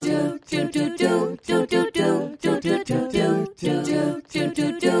Welcome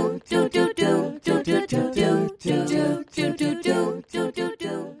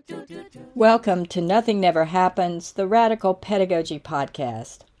to Nothing Never Happens, the Radical Pedagogy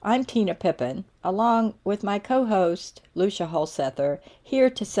Podcast. I'm Tina Pippin, along with my co-host, Lucia Holsether, here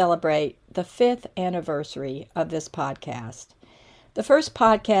to celebrate the 5th anniversary of this podcast. The first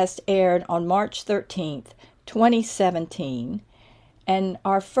podcast aired on March 13th, 2017, and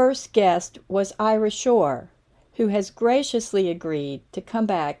our first guest was Ira Shore, who has graciously agreed to come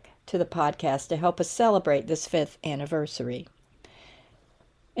back to the podcast to help us celebrate this 5th anniversary.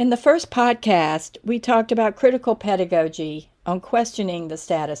 In the first podcast, we talked about critical pedagogy on questioning the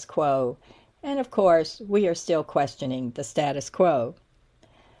status quo, and of course, we are still questioning the status quo.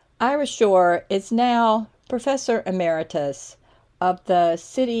 Ira Shore is now Professor Emeritus of the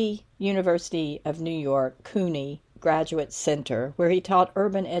City University of New York CUNY Graduate Center, where he taught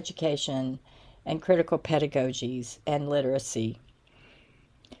urban education and critical pedagogies and literacy.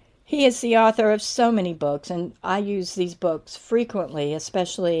 He is the author of so many books, and I use these books frequently,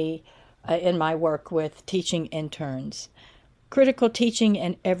 especially in my work with teaching interns. Critical Teaching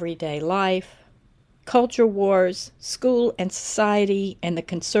in Everyday Life, Culture Wars, School and Society and the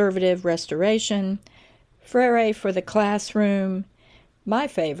Conservative Restoration, Freire for the Classroom, my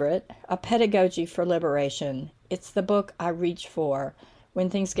favorite, A Pedagogy for Liberation. It's the book I reach for when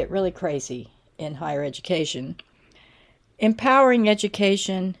things get really crazy in higher education. Empowering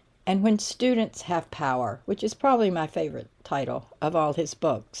Education, and When Students Have Power, which is probably my favorite title of all his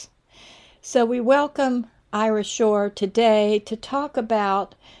books. So we welcome Ira Shore today to talk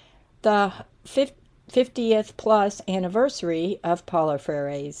about the 50th plus anniversary of Paulo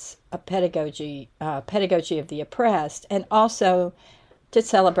Freire's Pedagogy of the Oppressed, and also to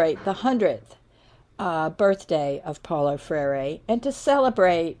celebrate the 100th birthday of Paulo Freire, and to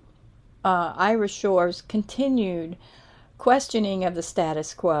celebrate Ira Shore's continued questioning of the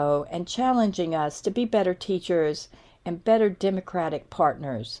status quo and challenging us to be better teachers and better democratic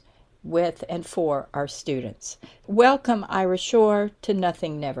partners with and for our students. Welcome, Ira Shore, to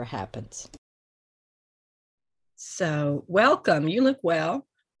Nothing Never Happens. So, welcome. You look well.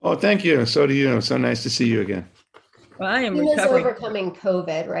 Oh, thank you. So do you. So nice to see you again. Well, I am Tina's recovering. overcoming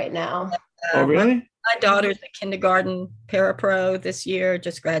COVID right now. Oh, really? My daughter's a kindergarten parapro this year,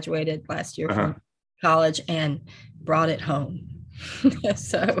 just graduated last year from college and brought it home.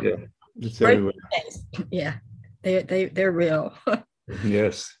 So, yeah, it's everywhere. Yeah, they're real.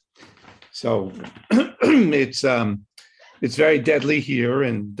 Yes. So it's very deadly here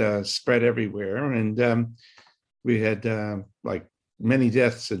and spread everywhere. And we had like many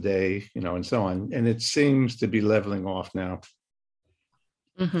deaths a day, and so on. And it seems to be leveling off now.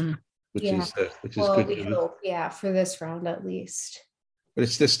 Mm-hmm. Which is well, good. We hope, for this round at least. But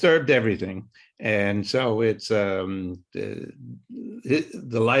it's disturbed everything, and so it's the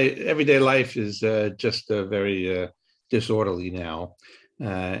life. Everyday life is just very disorderly now,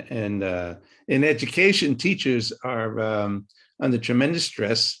 and in education, teachers are under tremendous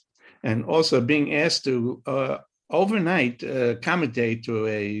stress, and also being asked to overnight accommodate to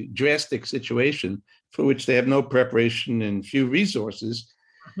a drastic situation for which they have no preparation and few resources.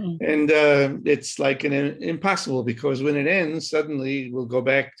 And it's like impossible, because when it ends, suddenly we'll go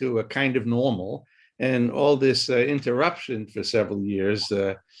back to a kind of normal, and all this interruption for several years,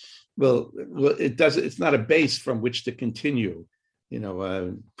 it's not a base from which to continue,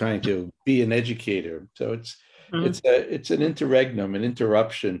 trying to be an educator. So it's an interregnum, an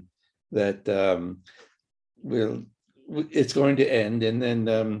interruption that it's going to end, and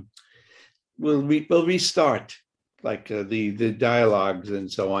then we'll restart. Like the dialogues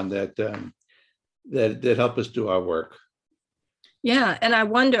and so on that help us do our work. Yeah, and I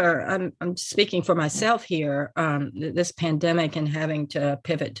wonder. I'm speaking for myself here. This pandemic and having to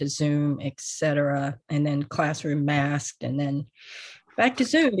pivot to Zoom, et cetera, and then classroom masked, and then back to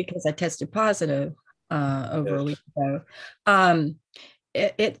Zoom because I tested positive over a week ago.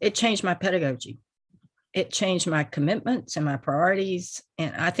 It changed my pedagogy. It changed my commitments and my priorities,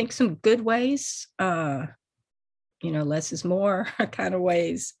 and I think some good ways. Less is more kind of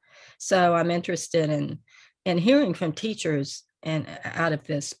ways. So I'm interested in hearing from teachers and out of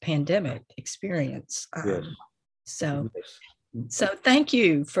this pandemic experience. So thank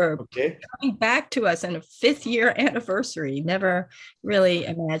you for coming back to us in a 5th year anniversary. Never really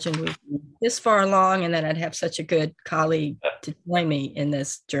imagined we'd be this far along and that I'd have such a good colleague to join me in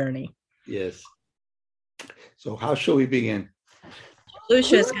this journey. Yes. So how shall we begin?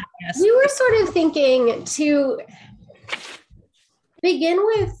 Lucia's going to ask. We were sort of thinking to begin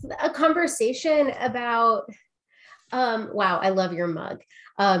with a conversation about, wow, I love your mug.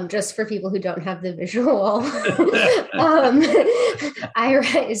 Just for people who don't have the visual, Ira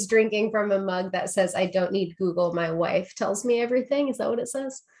is drinking from a mug that says, "I don't need Google. My wife tells me everything." Is that what it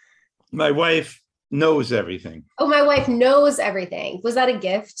says? My wife knows everything. Oh, my wife knows everything. Was that a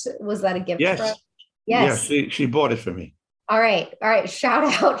gift? Was that a gift for us? Yes. Yeah, Yes. she bought it for me. All right. All right. Shout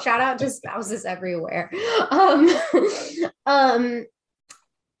out to spouses everywhere. Um, um,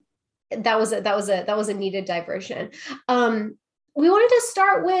 that was a needed diversion. We wanted to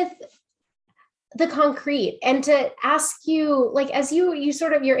start with the concrete and to ask you, like, as you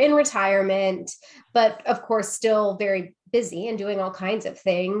sort of, you're in retirement, but of course still very busy and doing all kinds of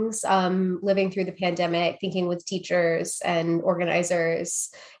things, living through the pandemic, thinking with teachers and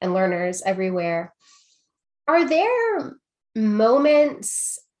organizers and learners everywhere. Are there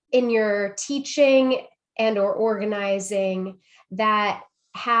moments in your teaching and or organizing that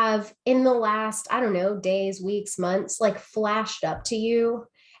have in the last, I don't know, days, weeks, months, like flashed up to you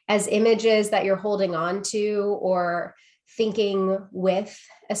as images that you're holding on to or thinking with,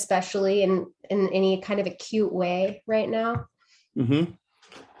 especially in any kind of acute way right now? Mm-hmm.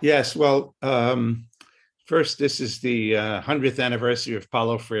 Yes. Well, first, this is the 100th anniversary of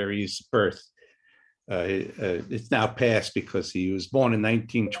Paulo Freire's birth. It's now past because he was born in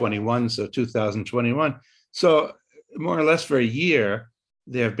 1921, so 2021. So more or less for a year,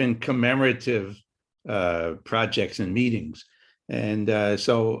 there have been commemorative projects and meetings. And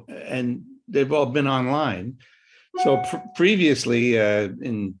and they've all been online. So previously,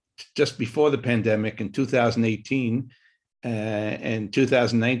 in just before the pandemic in 2018 and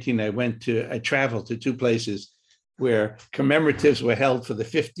 2019, I traveled to two places where commemoratives were held for the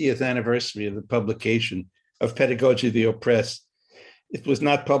 50th anniversary of the publication of Pedagogy of the Oppressed. It was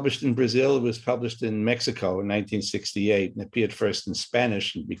not published in Brazil. It was published in Mexico in 1968 and appeared first in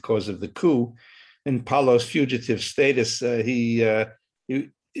Spanish. And because of the coup and Paulo's fugitive status,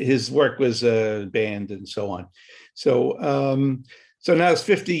 his work was banned and so on. So now it's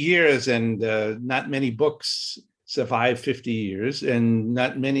 50 years and not many books survive 50 years and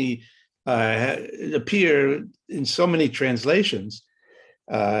not many appear in so many translations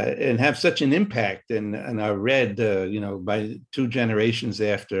and have such an impact and are read, by two generations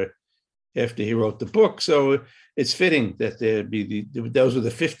after he wrote the book. So it's fitting that there be those were the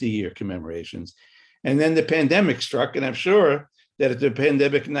 50-year commemorations. And then the pandemic struck, and I'm sure that if the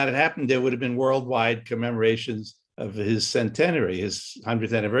pandemic had not happened, there would have been worldwide commemorations of his centenary, his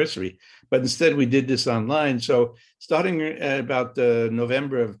 100th anniversary. But instead, we did this online. So starting about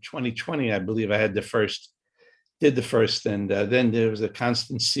November of 2020, I believe I did the first, and then there was a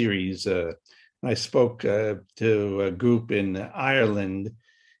constant series. I spoke to a group in Ireland,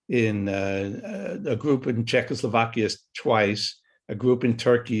 in a group in Czechoslovakia twice, a group in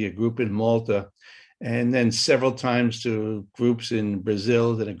Turkey, a group in Malta, and then several times to groups in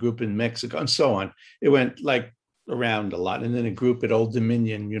Brazil, then a group in Mexico, and so on. It went like around a lot, and then a group at Old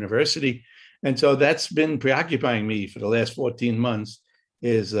Dominion University. And so that's been preoccupying me for the last 14 months,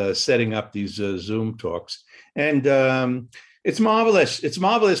 is setting up these Zoom talks. And it's marvelous. It's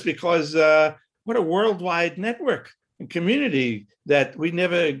marvelous because what a worldwide network and community that we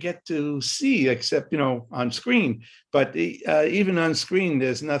never get to see except, on screen. But even on screen,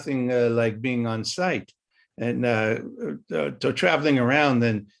 there's nothing like being on site and so traveling around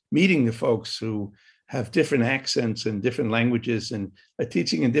and meeting the folks who have different accents and different languages and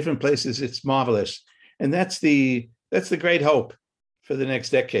teaching in different places. It's marvelous. And that's the great hope for the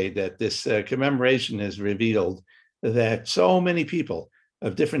next decade, that this commemoration has revealed that so many people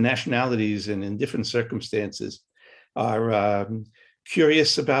of different nationalities and in different circumstances are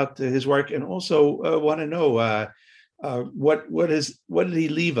curious about his work and also want to know what did he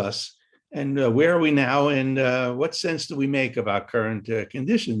leave us, and where are we now, and what sense do we make of our current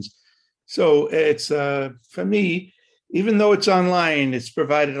conditions. So it's for me, even though it's online, it's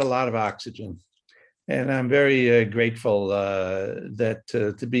provided a lot of oxygen, and I'm very grateful that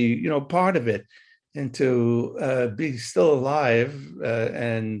to be part of it, and to be still alive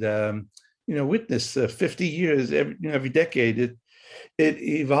and witness 50 years every decade it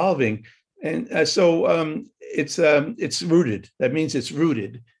evolving, and so it's rooted. That means it's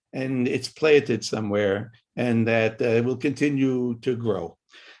rooted and it's planted somewhere, and that it will continue to grow.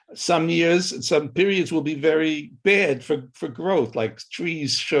 Some years, some periods will be very bad for growth, like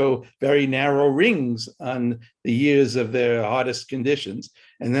trees show very narrow rings on the years of their hardest conditions.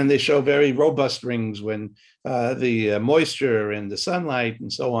 And then they show very robust rings when the moisture and the sunlight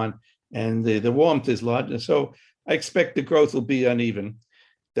and so on, and the warmth is large. And so I expect the growth will be uneven.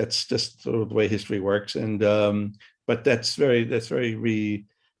 That's just sort of the way history works. And but that's very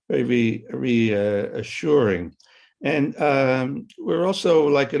reassuring. And we're also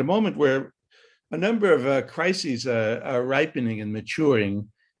like at a moment where a number of crises are ripening and maturing.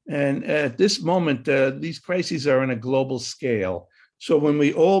 And at this moment, these crises are on a global scale. So when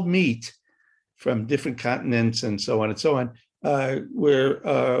we all meet from different continents and so on and so on, we're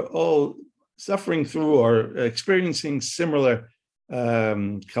all suffering through or experiencing similar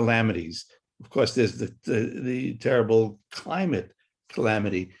calamities. Of course, there's the terrible climate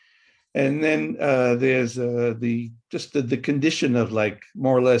calamity. And then there's the condition of like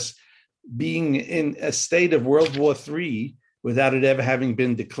more or less being in a state of World War III without it ever having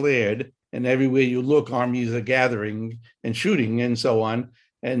been declared. And everywhere you look, armies are gathering and shooting and so on.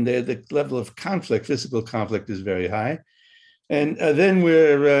 And the level of conflict, physical conflict, is very high. And then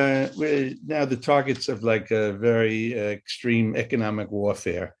we're now the targets of like a very extreme economic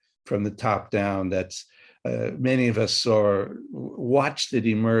warfare from the top down. That's many of us watched it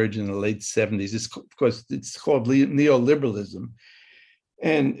emerge in the late 70s. Of course, it's called neoliberalism.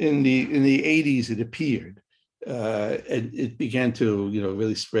 And in the 80s, it appeared. It began to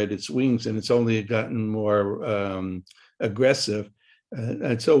really spread its wings, and it's only gotten more aggressive.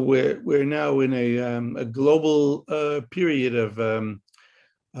 And so we're now in a global period of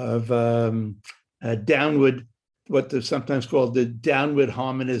downward, what they're sometimes called the downward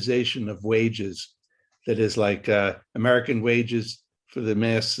harmonization of wages. That is like American wages for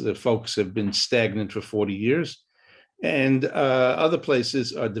the folks have been stagnant for 40 years. And other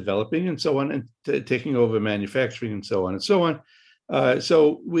places are developing and so on, and taking over manufacturing and so on and so on.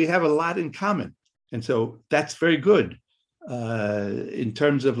 So we have a lot in common. And so that's very good in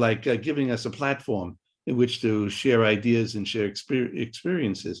terms of like giving us a platform in which to share ideas and share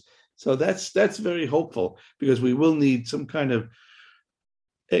experiences. So that's very hopeful, because we will need some kind of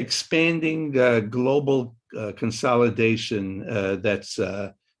expanding global consolidation that's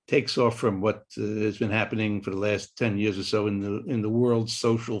takes off from what has been happening for the last 10 years or so in the World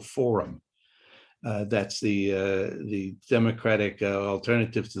Social Forum. That's the democratic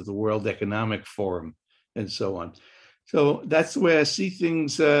alternative to the World Economic Forum and so on. So that's the way I see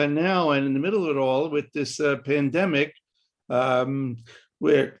things now. And in the middle of it all, with this pandemic,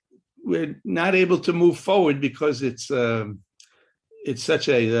 we're not able to move forward because it's such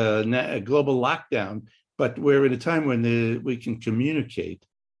a global lockdown. But we're in a time when we can communicate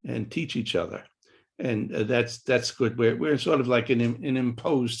and teach each other, and that's good. We're sort of like an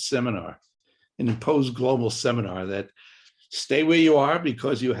imposed seminar, an imposed global seminar that stay where you are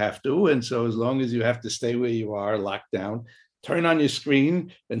because you have to, and so as long as you have to stay where you are, locked down, turn on your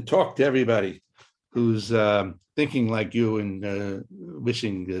screen and talk to everybody who's thinking like you and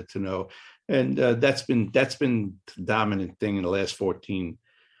wishing to know. And that's been the dominant thing in the last 14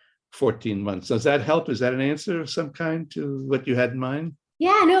 months. Does that help? Is that an answer of some kind to what you had in mind?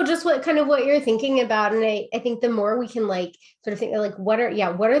 Yeah, no, just what you're thinking about. And I think the more we can like sort of think like what are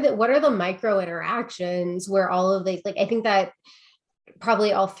the micro interactions where all of the, like, I think that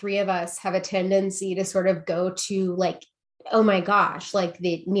probably all three of us have a tendency to sort of go to like, oh my gosh, like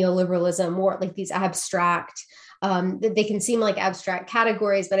the neoliberalism or like these abstract, they can seem like abstract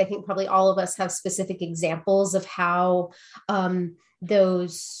categories, but I think probably all of us have specific examples of how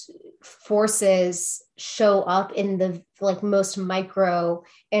those forces show up in the like most micro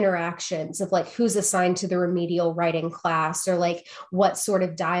interactions of like who's assigned to the remedial writing class, or like what sort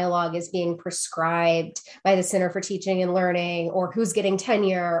of dialogue is being prescribed by the Center for Teaching and Learning, or who's getting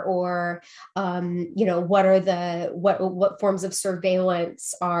tenure, or what are what forms of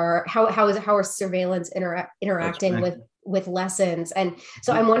surveillance are, how are surveillance interacting right. with lessons. And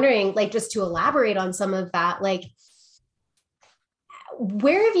so I'm wondering, like, just to elaborate on some of that, like,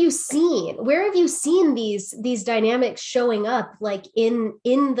 where have you seen these dynamics showing up, like in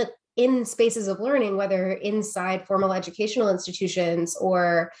spaces of learning, whether inside formal educational institutions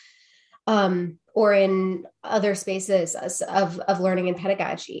or in other spaces of learning and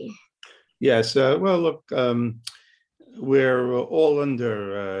pedagogy? Yes, well, look, we're all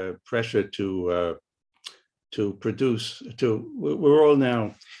under pressure to produce. We're all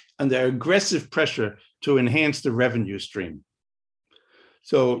now under aggressive pressure to enhance the revenue stream.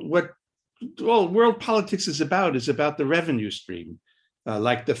 So what all world politics is about the revenue stream,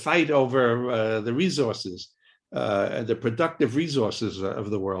 like the fight over the resources, the productive resources of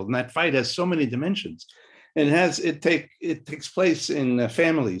the world. And that fight has so many dimensions. And it takes place in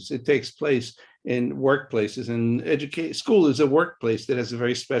families. It takes place in workplaces. And school is a workplace that has a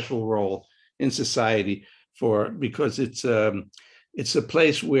very special role in society because it's a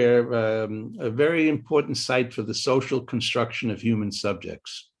place where a very important site for the social construction of human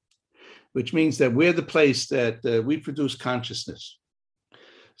subjects, which means that we're the place that we produce consciousness.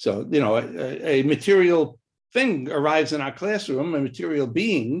 So, a material thing arrives in our classroom, a material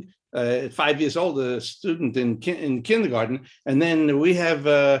being, at 5 years old, a student in kindergarten, and then we have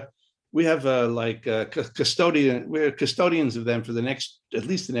custodian. We're custodians of them for at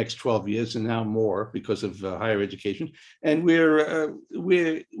least the next 12 years, and now more because of higher education. And we're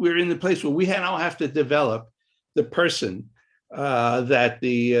in the place where we now have to develop the person that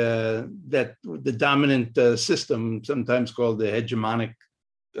the dominant system, sometimes called the hegemonic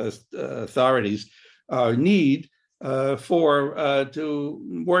authorities, need to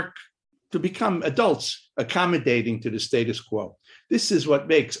work to become adults, accommodating to the status quo. This is what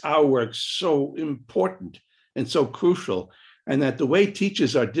makes our work so important and so crucial. And that the way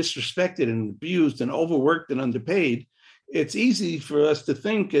teachers are disrespected and abused and overworked and underpaid, it's easy for us to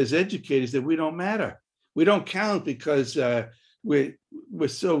think as educators that we don't matter. We don't count because we're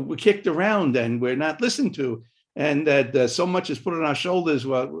kicked around and we're not listened to, and that so much is put on our shoulders,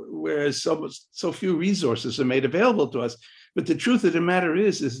 whereas so few resources are made available to us. But the truth of the matter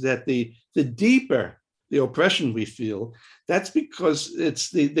is that the deeper the oppression we feel, that's because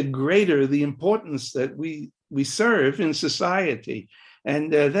it's the greater the importance that we serve in society.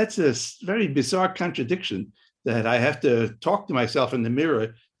 And that's a very bizarre contradiction that I have to talk to myself in the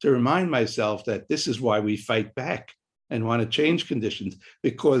mirror to remind myself that this is why we fight back and want to change conditions,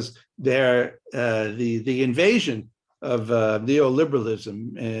 because they're the invasion of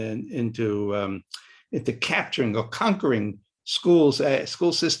neoliberalism and into capturing or conquering school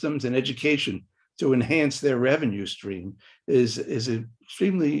systems and education to enhance their revenue stream is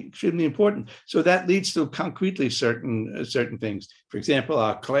extremely important. So that leads to concretely certain things. For example,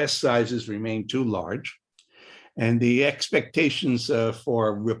 our class sizes remain too large, and the expectations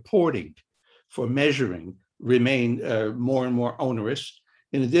for reporting, for measuring, remain more and more onerous.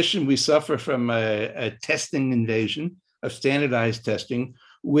 In addition, we suffer from a testing invasion of standardized testing,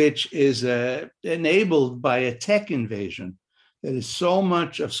 which is enabled by a tech invasion. That is, so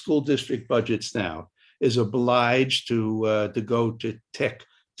much of school district budgets now is obliged to go to tech,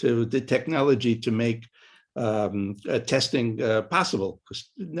 to the technology to make testing possible. Because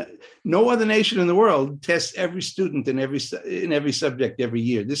no other nation in the world tests every student in every subject every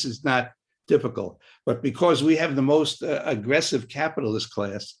year. This is not typical. But because we have the most aggressive capitalist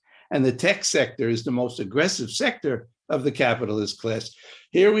class, and the tech sector is the most aggressive sector of the capitalist class,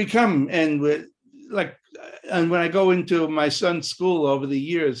 here we come. And when I go into my son's school over the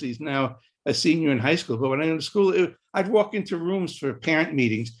years, he's now a senior in high school, but when I went to school, I'd walk into rooms for parent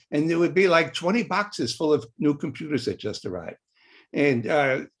meetings, and there would be like 20 boxes full of new computers that just arrived. And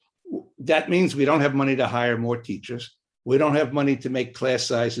that means we don't have money to hire more teachers. We don't have money to make class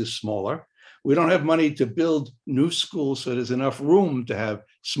sizes smaller. We don't have money to build new schools so there's enough room to have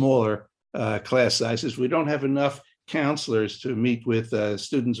smaller class sizes. We don't have enough counselors to meet with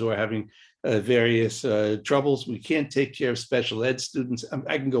students who are having various troubles. We can't take care of special ed students.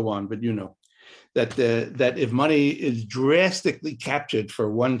 I can go on, but you know that if money is drastically captured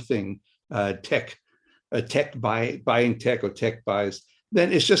for one thing, buying tech or tech buys,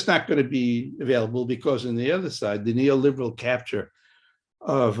 then it's just not going to be available, because on the other side, the neoliberal capture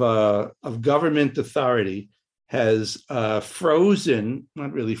of government authority has frozen,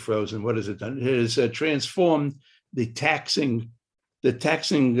 not really frozen, what has it done? It has transformed the taxing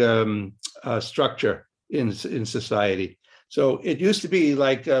structure in society. So it used to be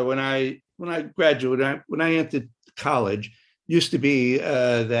like when I graduated, when I entered college, used to be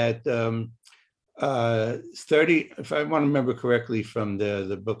that 30, if I want to remember correctly from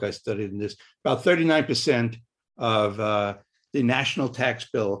the book I studied in this, about 39% of the national tax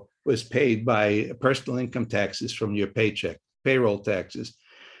bill was paid by personal income taxes from your paycheck, payroll taxes.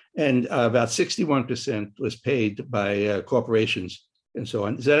 And about 61% was paid by corporations and so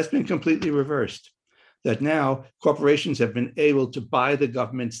on. So that's been completely reversed. That now corporations have been able to buy the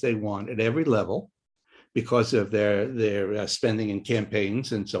governments they want at every level because of their spending in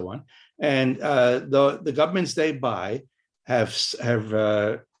campaigns and so on. And the governments they buy have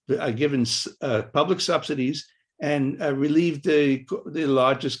given public subsidies and relieved the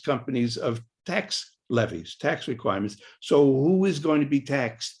largest companies of tax levies, tax requirements. So who is going to be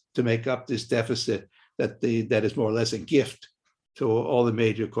taxed to make up this deficit that is more or less a gift to all the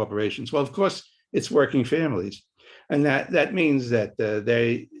major corporations? Well, of course, it's working families. And that means that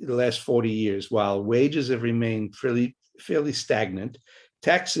the last 40 years, while wages have remained fairly stagnant,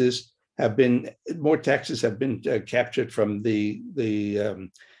 more taxes have been captured from the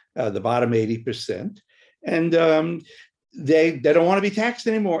bottom 80%. And they don't want to be taxed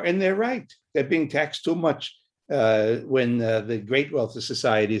anymore. And they're right. They're being taxed too much when the great wealth of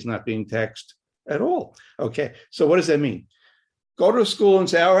society is not being taxed at all. Okay, so what does that mean? Go to a school and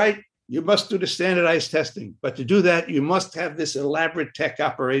say, all right, you must do the standardized testing. But to do that, you must have this elaborate tech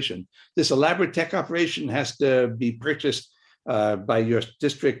operation. This elaborate tech operation has to be purchased by your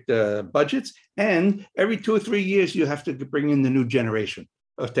district budgets. And every 2 or 3 years, you have to bring in the new generation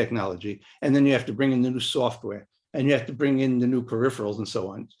of technology. And then you have to bring in the new software, and you have to bring in the new peripherals and so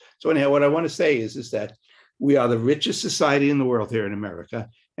on. So anyhow, what I want to say is that we are the richest society in the world here in America.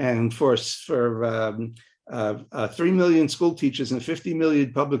 And for 3 million school teachers and 50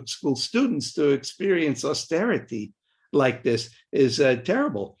 million public school students to experience austerity like this is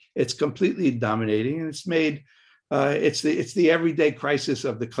terrible. It's completely dominating, and it's made it's the everyday crisis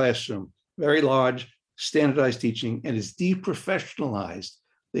of the classroom. Very large, standardized teaching, and it's deprofessionalized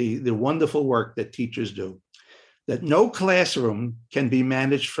the wonderful work that teachers do. That no classroom can be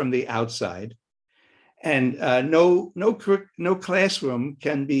managed from the outside, and no classroom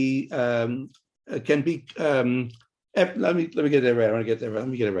can be. Let me get that right. I want to get that right. Let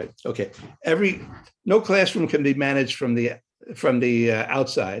me get it right. Okay. No classroom can be managed from the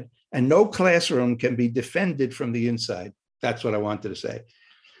outside, and no classroom can be defended from the inside. That's what I wanted to say.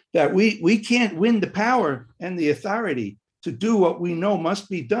 That we can't win the power and the authority to do what we know must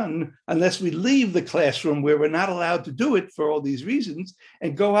be done unless we leave the classroom where we're not allowed to do it for all these reasons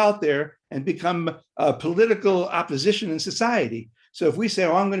and go out there and become a political opposition in society. So if we say,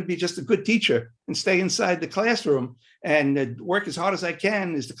 oh, I'm going to be just a good teacher and stay inside the classroom and work as hard as I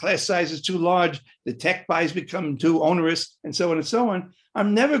can, as the class size is too large, the tech buys become too onerous, and so on and so on,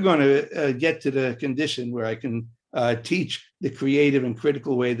 I'm never going to get to the condition where I can teach the creative and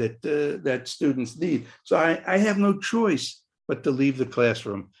critical way that students need. So I have no choice but to leave the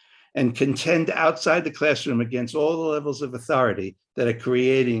classroom and contend outside the classroom against all the levels of authority that are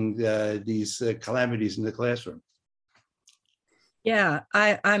creating these calamities in the classroom. Yeah,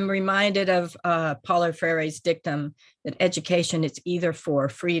 I'm reminded of Paulo Freire's dictum that education is either for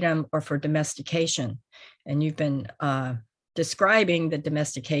freedom or for domestication. And you've been describing the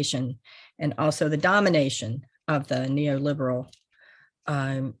domestication and also the domination of the neoliberal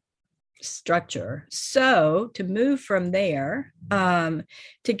structure. So to move from there, to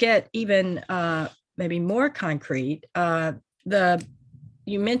get even maybe more concrete,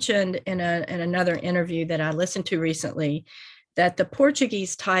 you mentioned in another interview that I listened to recently that the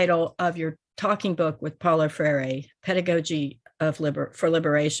Portuguese title of your talking book with Paulo Freire, Pedagogy for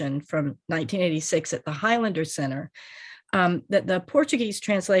Liberation, from 1986 at the Highlander Center, that the Portuguese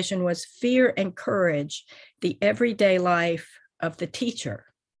translation was Fear and Courage, the Everyday Life of the Teacher.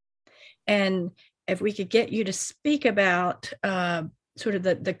 And if we could get you to speak about sort of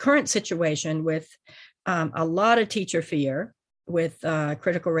the current situation with a lot of teacher fear, with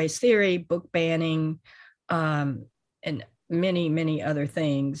critical race theory, book banning, and many, many other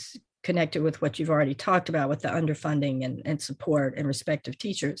things connected with what you've already talked about with the underfunding and support and respect of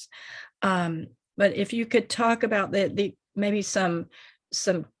teachers. But if you could talk about the maybe some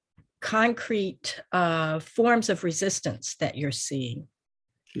concrete forms of resistance that you're seeing.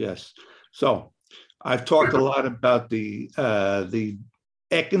 Yes. So I've talked a lot about the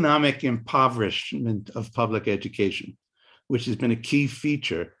economic impoverishment of public education, which has been a key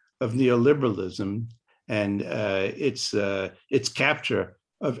feature of neoliberalism and its capture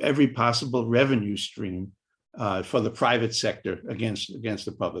of every possible revenue stream for the private sector against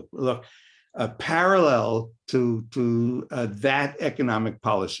the public. Look, parallel to that economic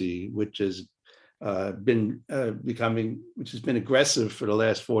policy, which has been aggressive for the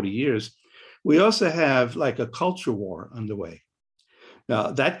last 40 years, we also have like a culture war underway.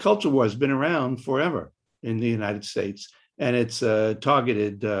 Now, that culture war has been around forever in the United States, and it's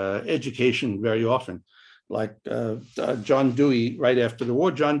targeted education very often. Like John Dewey, right after the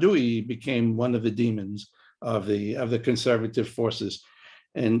war, John Dewey became one of the demons of the conservative forces.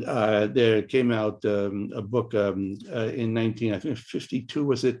 And there came out a book in 1952,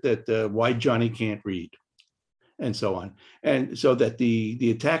 was it, that Why Johnny Can't Read, and so on. And so that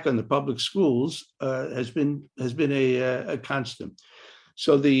the attack on the public schools has been a constant.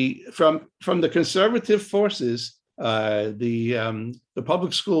 So from the conservative forces, the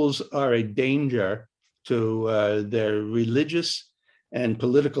public schools are a danger to their religious and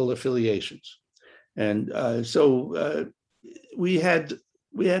political affiliations. And so we had,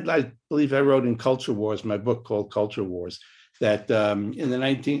 I believe I wrote in Culture Wars, my book called Culture Wars, that in the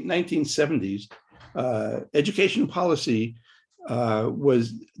 1970s, education policy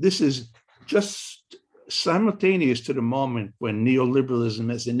this is just simultaneous to the moment when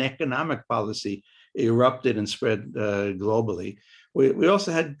neoliberalism as an economic policy erupted and spread globally. We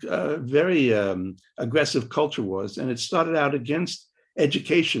also had very aggressive culture wars, and it started out against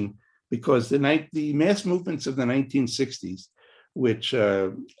education because the mass movements of the 1960s which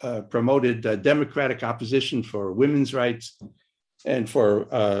promoted democratic opposition for women's rights and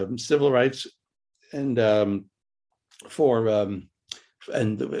for civil rights, and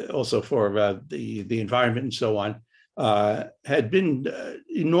and also for the environment and so on, had been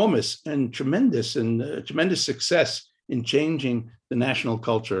enormous and tremendous, and tremendous success in changing the national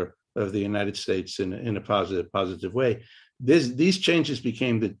culture of the United States in a positive way. These changes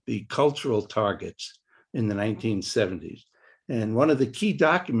became the cultural targets in the 1970s. And one of the key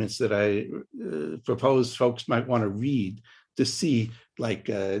documents that I propose folks might want to read to see, like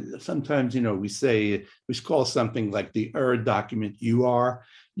sometimes, we call something like the document UR.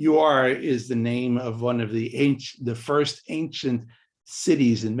 UR is the name of one of the first ancient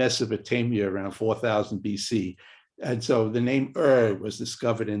cities in Mesopotamia around 4000 BC. And so the name was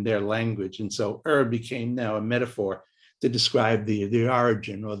discovered in their language. And so became now a metaphor to describe the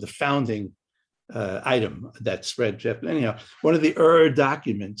origin or the founding item that spread. Anyhow, one of the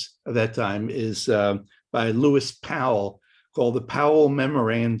documents of that time is by Lewis Powell, called the Powell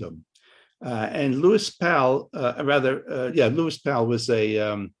Memorandum. And Lewis Powell, Lewis Powell was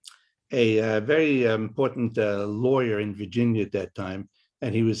a very important lawyer in Virginia at that time.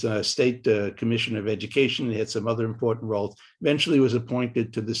 And he was a state commissioner of education. He had some other important roles. Eventually was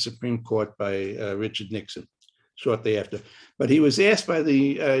appointed to the Supreme Court by Richard Nixon shortly after. But he was asked by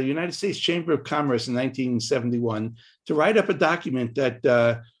the United States Chamber of Commerce in 1971 to write up a document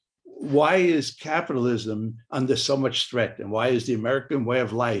that why is capitalism under so much threat, and why is the American way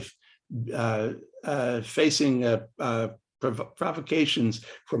of life facing provocations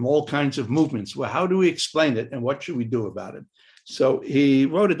from all kinds of movements? Well, how do we explain it, and what should we do about it? So he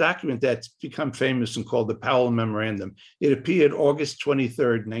wrote a document that's become famous and called the Powell Memorandum. It appeared August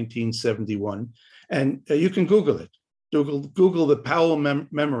 23rd, 1971, and you can Google it. Google the Powell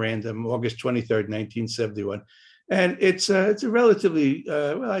Memorandum, August 23rd, 1971. And it's a relatively,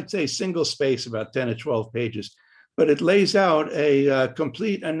 I'd say single space, about 10 or 12 pages, but it lays out a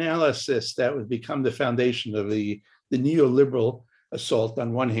complete analysis that would become the foundation of the neoliberal assault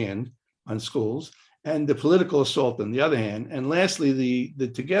on one hand on schools, and the political assault on the other hand. And lastly, the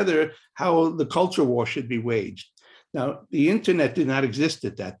together, how the culture war should be waged. Now, the internet did not exist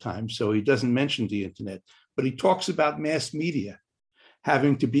at that time, so he doesn't mention the internet, but he talks about mass media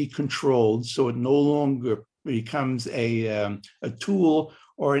having to be controlled so it no longer becomes a tool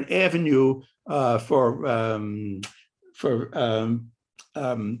or an avenue for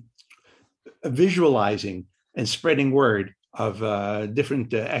visualizing and spreading word of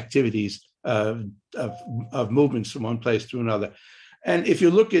different activities of movements from one place to another. And if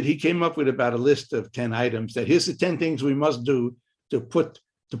you look at, he came up with about a list of 10 items that here's the 10 things we must do to put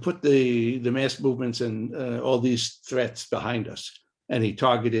the mass movements and all these threats behind us. And he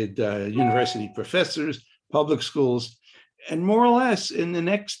targeted university professors, public schools, and more or less in the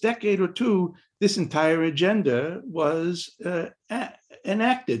next decade or two, this entire agenda was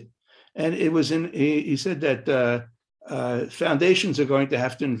enacted. And it was he said that foundations are going to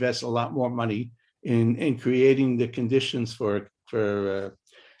have to invest a lot more money in creating the conditions for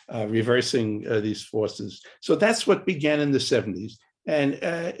reversing these forces. So that's what began in the 70s. And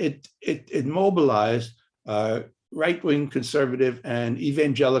it mobilized right-wing conservative and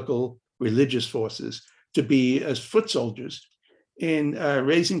evangelical religious forces to be as foot soldiers in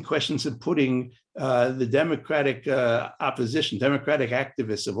raising questions and putting the democratic opposition, democratic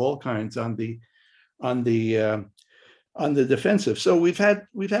activists of all kinds on the defensive. So we've had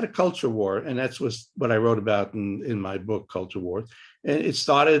a culture war, and that's what I wrote about in my book, Culture War. And it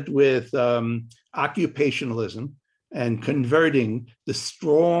started with occupationalism and converting the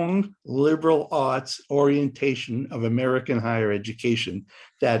strong liberal arts orientation of American higher education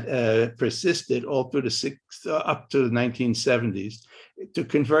that persisted all through up to the 1970s, to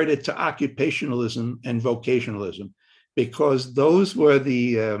convert it to occupationalism and vocationalism, because those were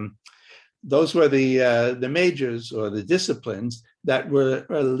the majors or the disciplines that were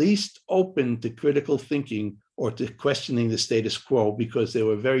least open to critical thinking or to questioning the status quo, because they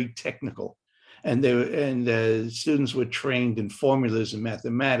were very technical. And students were trained in formulas and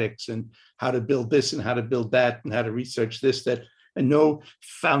mathematics and how to build this and how to build that and how to research this, that, and no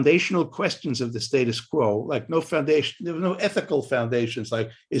foundational questions of the status quo, like no foundation, there were no ethical foundations,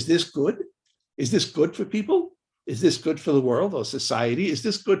 like, is this good? Is this good for people? Is this good for the world or society? Is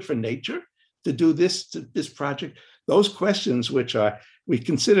this good for nature to do this project? Those questions, which we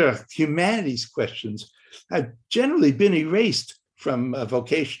consider humanities questions, have generally been erased from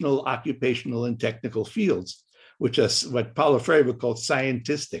vocational, occupational, and technical fields, which is what Paulo Freire called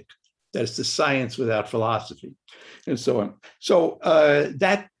scientistic. That's the science without philosophy, and so on. So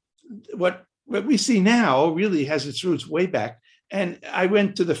that what we see now really has its roots way back, and I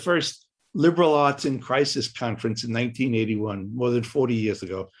went to the first Liberal Arts in Crisis conference in 1981, more than 40 years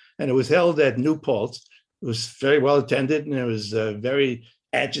ago. And it was held at New Paltz. It was very well attended, and it was very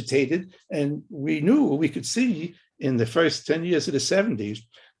agitated. And we could see in the first 10 years of the 70s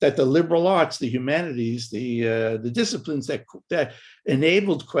that the liberal arts, the humanities, the disciplines that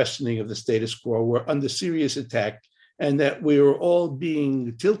enabled questioning of the status quo were under serious attack, and that we were all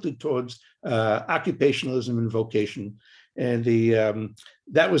being tilted towards occupationalism and vocation. And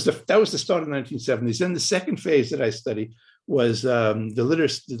that was the start of the 1970s. Then the second phase that I studied was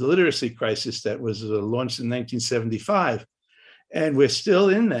the literacy crisis that was launched in 1975. And we're still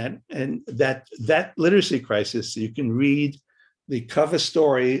in that. And that literacy crisis, you can read the cover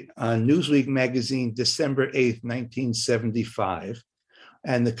story on Newsweek magazine, December 8th, 1975.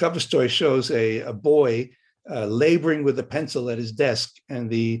 And the cover story shows a boy laboring with a pencil at his desk. And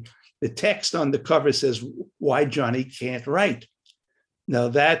the text on the cover says, "Why Johnny Can't Write." Now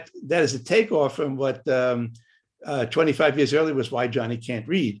that is a takeoff from what 25 years earlier was Why Johnny Can't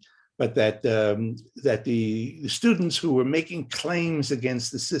Read, but that the students who were making claims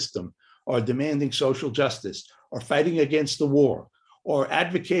against the system, or demanding social justice, or fighting against the war, or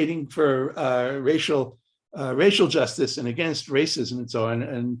advocating for racial justice and against racism and so on,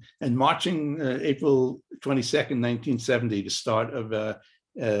 and marching April 22nd, 1970, the start of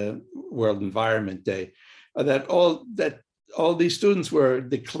World Environment Day, that all these students were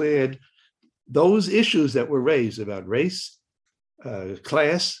declared those issues that were raised about race,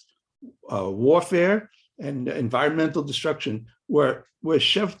 class, warfare, and environmental destruction were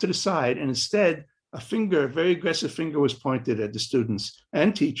shoved to the side, and instead a very aggressive finger was pointed at the students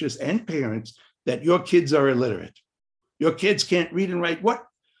and teachers and parents that your kids are illiterate. Your kids can't read and write. What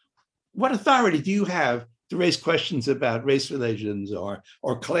authority do you have to raise questions about race relations or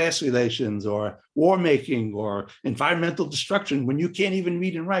class relations or war making or environmental destruction when you can't even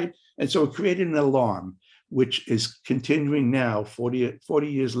read and write? And so it created an alarm, which is continuing now 40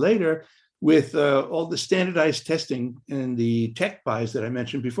 years later, with all the standardized testing and the tech buys that I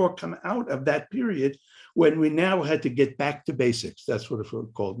mentioned before come out of that period when we now had to get back to basics. That's what it's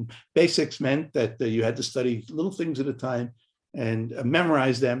called. Basics meant that you had to study little things at a time and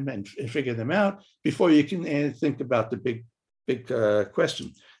memorize them and figure them out before you can think about the big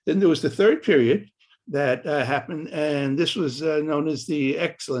question. Then there was the third period that happened, and this was known as the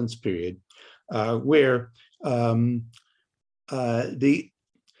excellence period, where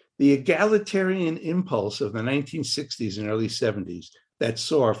the egalitarian impulse of the 1960s and early 70s that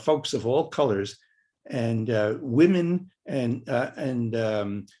saw folks of all colors and women and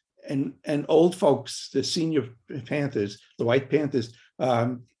old folks, the senior Panthers, the White Panthers,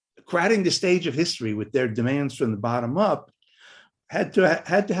 crowding the stage of history with their demands from the bottom up, had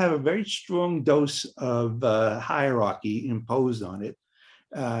to have a very strong dose of hierarchy imposed on it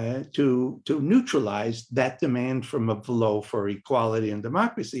to neutralize that demand from below for equality and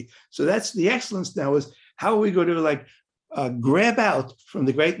democracy. So that's the excellence now, is how are we going to grab out from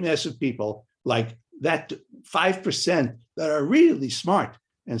the great mass of people, like that 5% that are really smart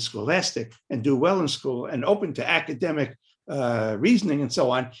and scholastic and do well in school and open to academic reasoning and so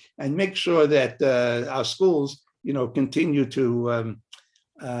on, and make sure that our schools, continue to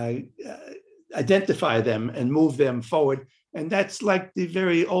identify them and move them forward. And that's like the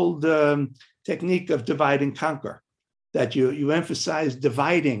very old technique of divide and conquer, that you emphasize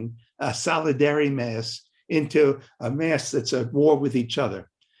dividing a solidary mass into a mass that's at war with each other.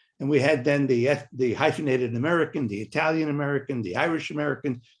 And we had then the hyphenated American, the Italian American, the Irish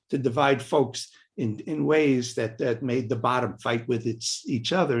American, to divide folks in ways that made the bottom fight with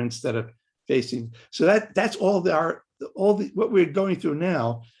each other instead of facing. So that's what we're going through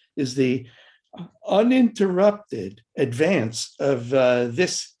now is the uninterrupted advance of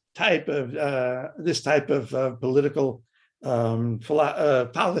this type of political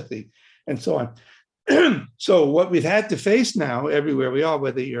policy and so on. So what we've had to face now, everywhere we are,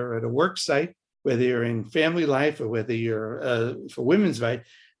 whether you're at a work site, whether you're in family life, or whether you're for women's rights,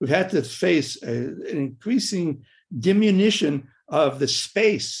 we've had to face an increasing diminution of the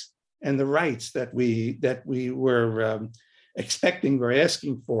space and the rights that we were expecting or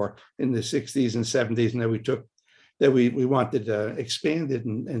asking for in the 60s and 70s, and that we wanted expanded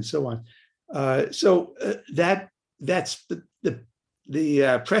and so on. That's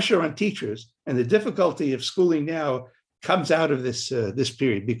the pressure on teachers and the difficulty of schooling now comes out of this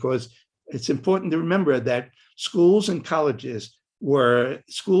period, because it's important to remember that schools and colleges on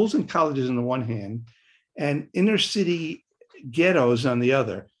the one hand, and inner city ghettos on the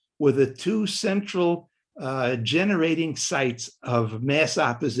other, were the two central generating sites of mass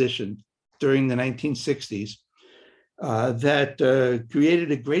opposition during the 1960s. that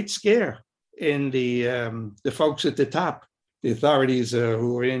created a great scare in the folks at the top, the authorities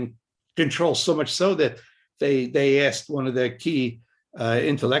who were in control, so much so that they asked one of their key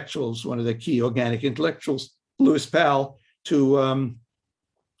intellectuals, one of the key organic intellectuals, Lewis Powell, to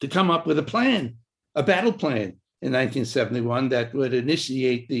come up with a plan, a battle plan in 1971 that would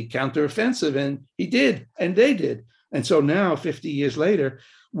initiate the counteroffensive. And he did, and they did. And so now, 50 years later,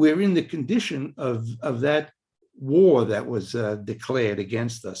 we're in the condition of that war that was declared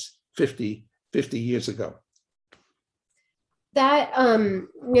against us 50 years ago. That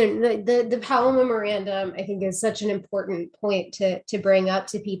the Powell Memorandum, I think, is such an important point to bring up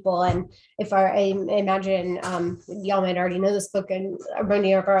to people. And if I imagine y'all might already know this book, and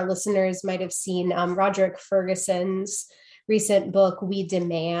many of our listeners might have seen Roderick Ferguson's recent book, We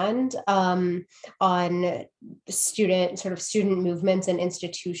Demand, on student movements and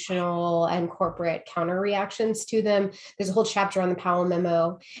institutional and corporate counter reactions to them. There's a whole chapter on the Powell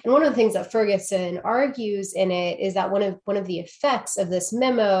Memo. And one of the things that Ferguson argues in it is that one of the effects of this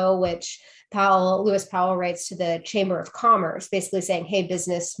memo, which Lewis Powell writes to the Chamber of Commerce, basically saying, hey,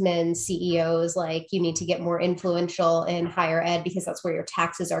 businessmen, CEOs, like, you need to get more influential in higher ed because that's where your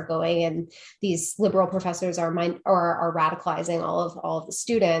taxes are going. And these liberal professors are radicalizing all of the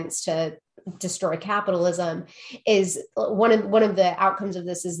students to destroy capitalism. Is one of the outcomes of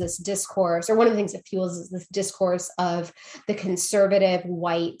this is this discourse, or one of the things that fuels is this discourse of the conservative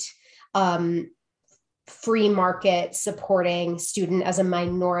white free market supporting student as a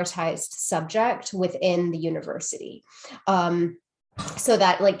minoritized subject within the university. So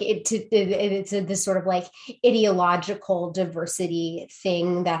that like it's this sort of like ideological diversity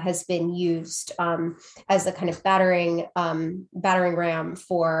thing that has been used as a kind of battering ram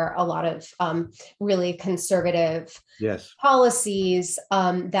for a lot of really conservative policies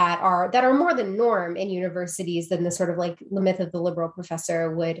that are more the norm in universities than the sort of like the myth of the liberal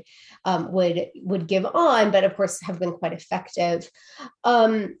professor would give on, but of course have been quite effective.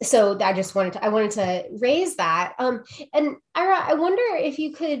 So I wanted to raise that. And Ira, I wonder if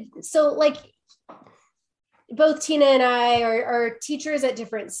you could, so like both Tina and I are teachers at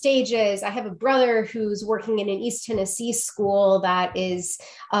different stages. I have a brother who's working in an East Tennessee school that is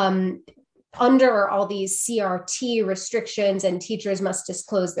under all these CRT restrictions, and teachers must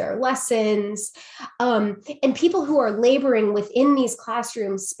disclose their lessons. And people who are laboring within these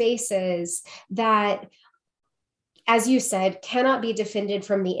classroom spaces that, as you said, cannot be defended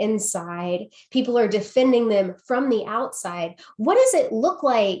from the inside. People are defending them from the outside. What does it look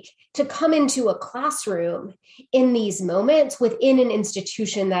like to come into a classroom in these moments within an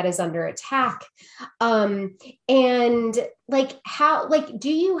institution that is under attack? And like,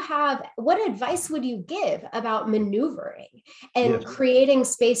 what advice would you give about maneuvering and creating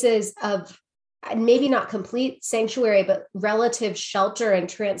spaces of maybe not complete sanctuary, but relative shelter and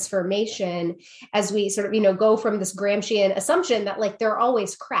transformation as we sort of, go from this Gramscian assumption that like there are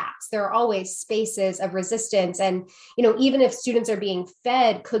always cracks, there are always spaces of resistance. And, even if students are being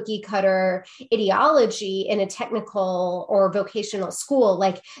fed cookie cutter ideology in a technical or vocational school,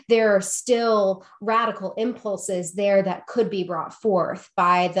 like there are still radical impulses there that could be brought forth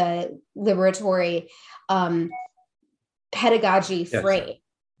by the liberatory pedagogy frame.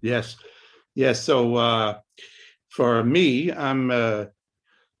 Yes. So for me, I'm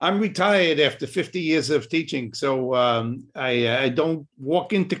retired after 50 years of teaching. So I don't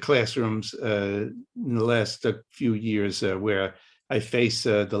walk into classrooms in the last few years where I face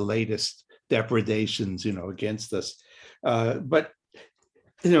the latest depredations, against us. But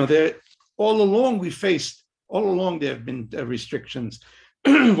there all along there have been restrictions,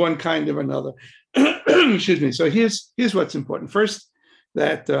 one kind or another. Excuse me. So here's what's important. First,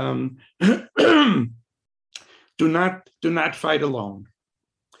 that do not fight alone.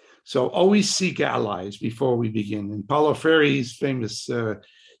 So always seek allies before we begin. And Paulo Freire's famous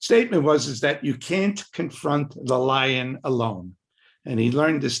statement is that you can't confront the lion alone. And he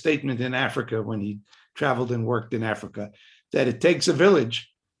learned this statement in Africa when he traveled and worked in Africa, that it takes a village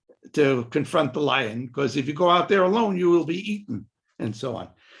to confront the lion, because if you go out there alone, you will be eaten, and so on.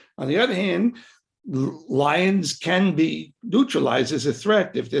 On the other hand, lions can be neutralized as a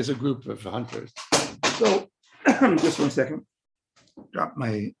threat if there's a group of hunters. So, just 1 second. Drop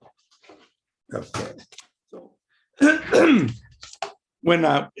my. Okay. So,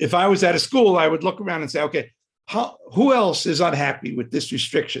 if I was at a school, I would look around and say, okay, who else is unhappy with this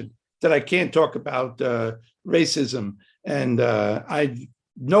restriction that I can't talk about racism? And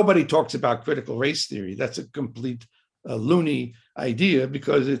nobody talks about critical race theory. That's a complete loony idea,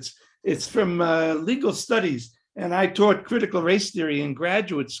 because it's from legal studies And I taught critical race theory in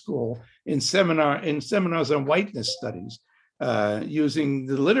graduate school in seminars on whiteness studies, using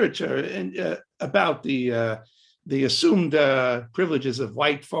the literature and about the assumed privileges of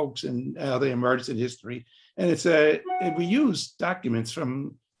white folks and how they emerged in history. And we use documents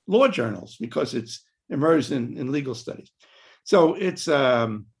from law journals because it's emerged in legal studies. So it's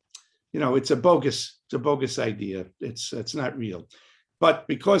it's a bogus idea. It's not real. But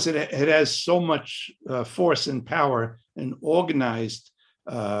because it has so much force and power and organized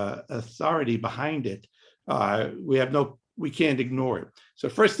authority behind it, we can't ignore it. So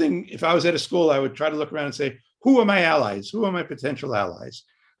first thing, if I was at a school, I would try to look around and say, who are my allies? Who are my potential allies?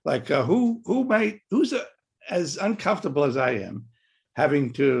 Like who's as uncomfortable as I am,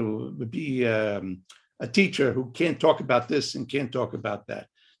 having to be a teacher who can't talk about this and can't talk about that.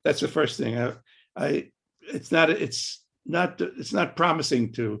 That's the first thing. It's not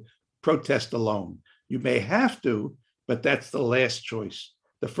promising to protest alone. You may have to, but that's the last choice.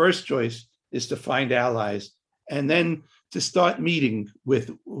 The first choice is to find allies and then to start meeting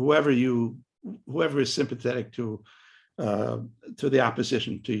with whoever is sympathetic to the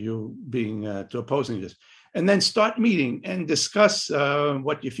opposition to you being to opposing this, and then start meeting and discuss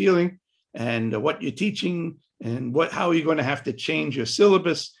what you're feeling and what you're teaching and how you're going to have to change your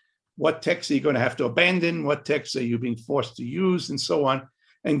syllabus, what texts are you going to have to abandon, what texts are you being forced to use, and so on,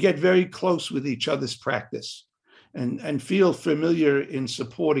 and get very close with each other's practice and feel familiar in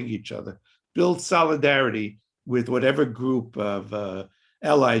supporting each other. Build solidarity with whatever group of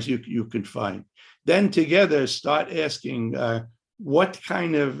allies you can find. Then together start asking what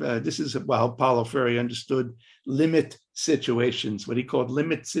kind of, this is how Paulo Freire understood limit situations, what he called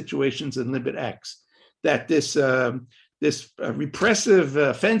limit situations and limit acts, that this repressive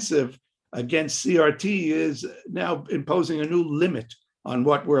offensive against CRT is now imposing a new limit on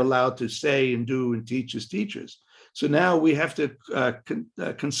what we're allowed to say and do and teach as teachers. So now we have to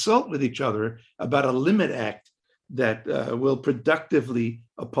consult with each other about a limit act that will productively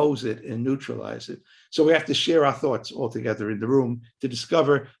oppose it and neutralize it. So we have to share our thoughts all together in the room to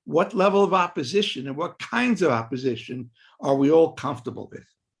discover what level of opposition and what kinds of opposition are we all comfortable with.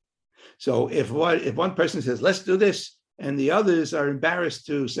 So if one person says, let's do this, and the others are embarrassed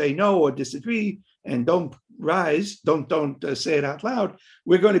to say no or disagree and don't rise, don't say it out loud,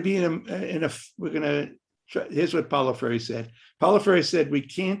 we're going to be here's what Paulo Freire said. Paulo Freire said, we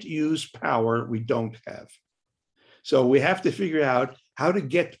can't use power we don't have. So we have to figure out how to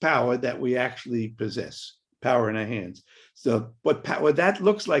get power that we actually possess, power in our hands. So what that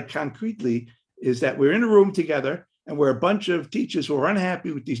looks like concretely is that we're in a room together and we're a bunch of teachers who are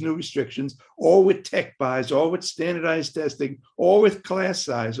unhappy with these new restrictions, or with tech buys, or with standardized testing, or with class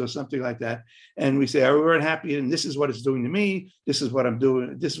size or something like that. And we say, oh, we're unhappy and this is what it's doing to me. This is what I'm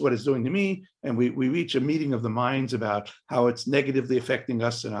doing. This is what it's doing to me. And we reach a meeting of the minds about how it's negatively affecting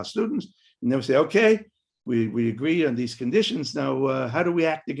us and our students. And then we say, okay, we agree on these conditions. Now, how do we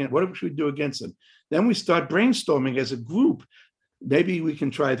act against, what should we do against them? Then we start brainstorming as a group. Maybe we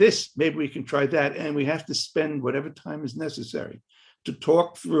can try this, maybe we can try that. And we have to spend whatever time is necessary to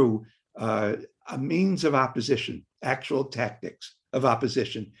talk through a means of opposition, actual tactics of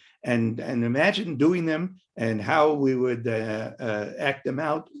opposition, and imagine doing them and how we would act them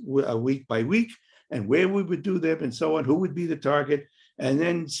out week by week, and where we would do them and so on, who would be the target, and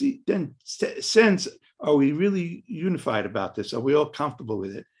then sense, are we really unified about this? Are we all comfortable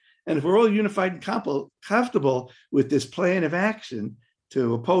with it? And if we're all unified and comfortable with this plan of action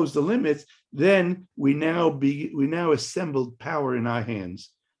to oppose the limits, then we now assembled power in our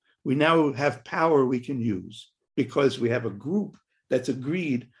hands. We now have power we can use because we have a group that's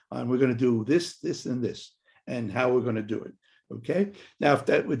agreed on we're going to do this, this, and this, and how we're going to do it. Okay. Now,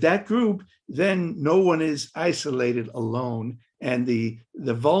 with that group, then no one is isolated alone, and the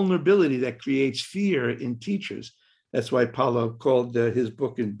vulnerability that creates fear in teachers. That's why Paulo called his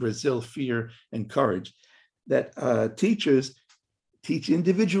book in Brazil, Fear and Courage, that teachers teach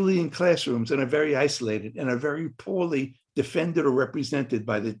individually in classrooms and are very isolated and are very poorly defended or represented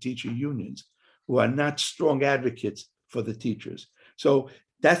by the teacher unions, who are not strong advocates for the teachers. So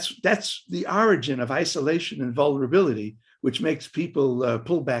that's the origin of isolation and vulnerability, which makes people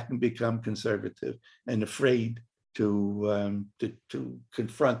pull back and become conservative and afraid to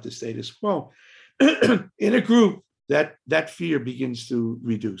confront the status quo. In a group, that fear begins to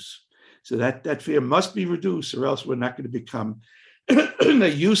reduce. So that fear must be reduced, or else we're not going to become a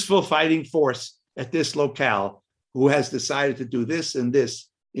useful fighting force at this locale who has decided to do this and this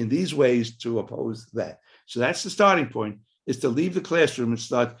in these ways to oppose that. So that's the starting point, is to leave the classroom and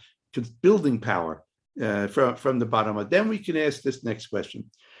start building power from the bottom up. Then we can ask this next question.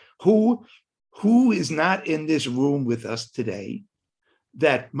 Who who is not in this room with us today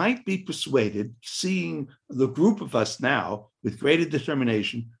that might be persuaded, seeing the group of us now with greater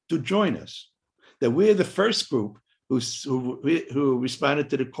determination, to join us. That we're the first group who responded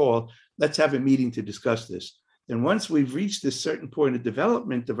to the call, let's have a meeting to discuss this. And once we've reached this certain point of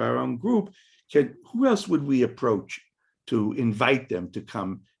development of our own group, who else would we approach to invite them to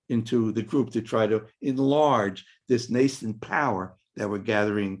come into the group to try to enlarge this nascent power that we're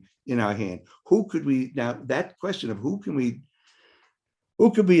gathering in our hand? Who could we, now that question of who could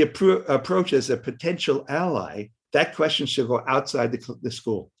we approach as a potential ally, that question should go outside the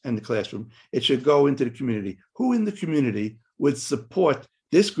school and the classroom. It should go into the community. Who in the community would support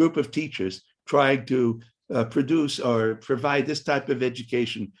this group of teachers trying to produce or provide this type of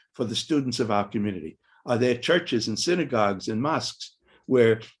education for the students of our community? Are there churches and synagogues and mosques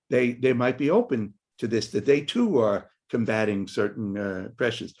where they might be open to this, that they too are combating certain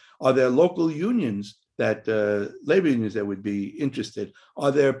pressures? Are there local unions, that labor unions, that would be interested?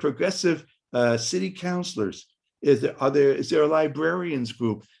 Are there progressive city councilors? Is there a librarians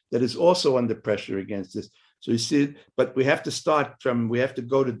group that is also under pressure against this? So you see, but we have to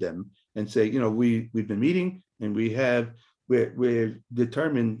go to them and say, we've been meeting and we're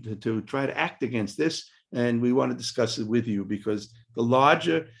determined to try to act against this, and we want to discuss it with you, because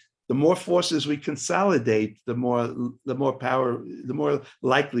the more forces we consolidate, the more power, the more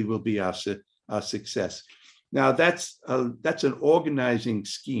likely will be our success. Now that's an organizing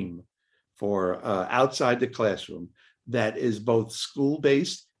scheme for outside the classroom that is both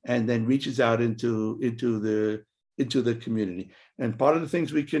school-based and then reaches out into the community. And part of the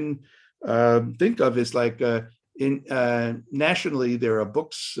things we can think of is like nationally, there are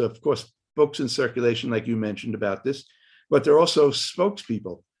books, of course, books in circulation, like you mentioned about this, but there are also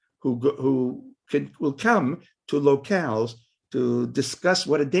spokespeople who will come to locales to discuss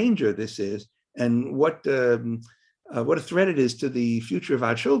what a danger this is and what a threat it is to the future of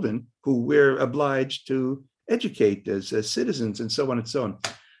our children, who we're obliged to educate as citizens, and so on and so on.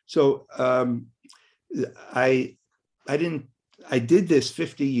 So I did this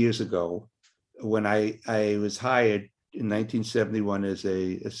 50 years ago when I was hired in 1971 as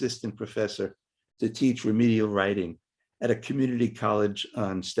an assistant professor to teach remedial writing at a community college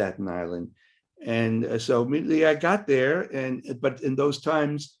on Staten Island. And so immediately I got there, but in those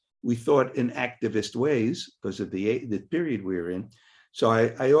times we thought in activist ways because of the period we were in. So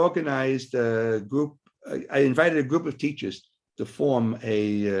I organized a group. I invited a group of teachers to form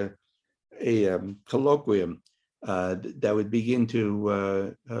a colloquium that would begin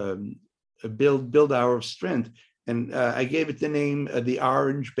to build our strength. And I gave it the name the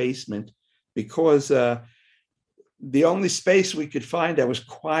Orange Basement, because the only space we could find that was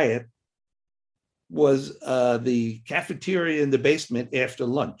quiet was the cafeteria in the basement after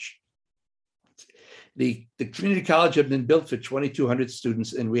lunch. The community college had been built for 2,200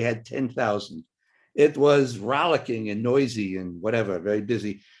 students, and we had 10,000. It was rollicking and noisy and whatever, very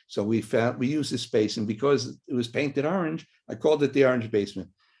busy. So we used this space, and because it was painted orange, I called it the Orange Basement.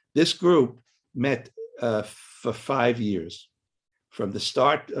 This group met for 5 years, from the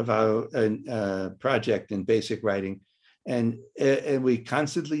start of our project in basic writing, and we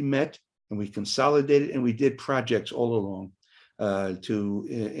constantly met, and we consolidated, and we did projects all along to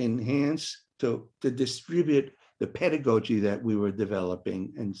enhance, to distribute the pedagogy that we were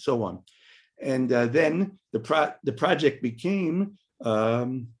developing, and so on. And then the project became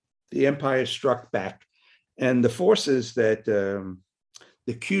the Empire Struck Back, and the forces that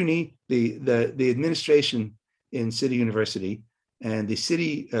the CUNY, the administration in City University, and the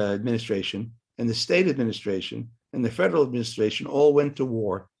city administration, and the state administration, and the federal administration all went to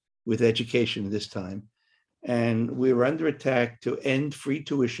war with education this time. And we were under attack to end free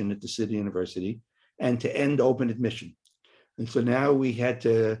tuition at the City University and to end open admission. And so now we had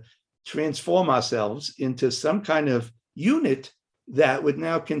to transform ourselves into some kind of unit that would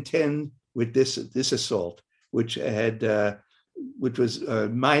now contend with this assault, which was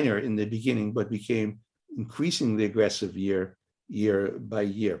minor in the beginning, but became increasingly aggressive year by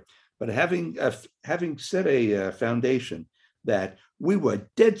year. But having set a foundation that we were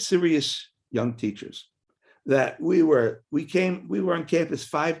dead serious young teachers, that we were on campus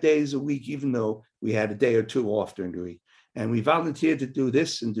 5 days a week, even though we had a day or two off during the week, and we volunteered to do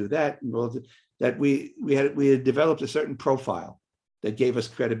this and do that, and that we had developed a certain profile that gave us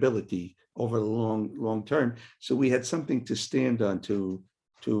credibility over the long term. So we had something to stand on to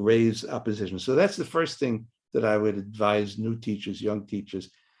raise opposition. So that's the first thing that I would advise new teachers, young teachers,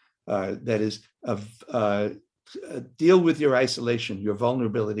 that is, deal with your isolation, your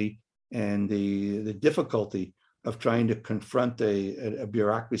vulnerability, and the difficulty of trying to confront a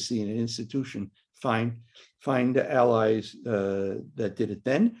bureaucracy in an institution, find allies that did it.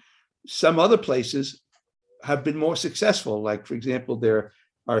 Then some other places have been more successful. Like, for example, there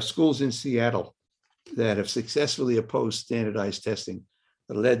are schools in Seattle that have successfully opposed standardized testing,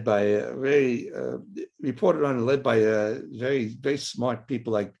 led by led by very, very smart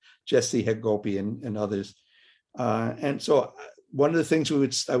people like Jesse Hagopi and others. And so one of the things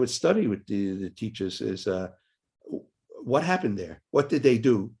I would study with the teachers is what happened there? What did they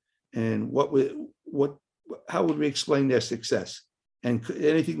do? And how would we explain their success? And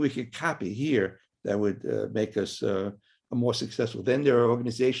anything we could copy here that would make us more successful. Then there are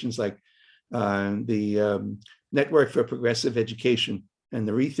organizations like the Network for Progressive Education and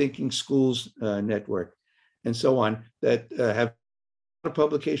the Rethinking Schools Network, and so on, that have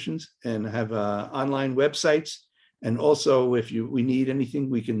publications and have online websites. And also, if we need anything,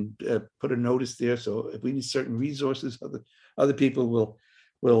 we can put a notice there. So if we need certain resources, other people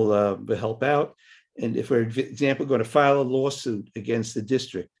will help out. And if we're, for example, going to file a lawsuit against the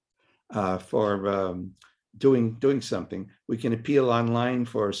district for doing something, we can appeal online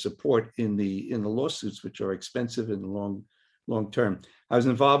for support in the lawsuits, which are expensive in the long term. I was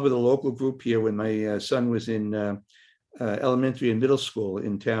involved with a local group here when my son was in elementary and middle school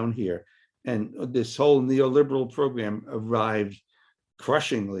in town here, and this whole neoliberal program arrived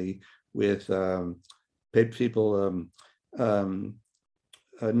crushingly with people.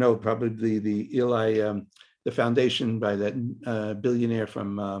 No, probably the Eli, the foundation by that billionaire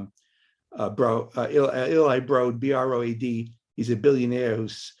from Eli Broad, Broad. He's a billionaire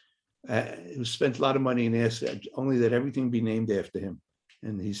who spent a lot of money and asked only that everything be named after him,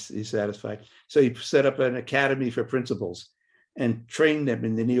 and he's satisfied. So he set up an academy for principals and trained them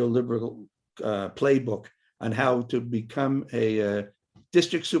in the neoliberal playbook on how to become a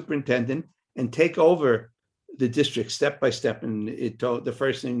district superintendent and take over the district step by step. And the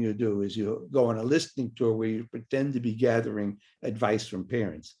first thing you do is you go on a listening tour where you pretend to be gathering advice from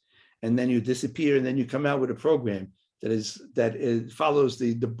parents, and then you disappear, and then you come out with a program that follows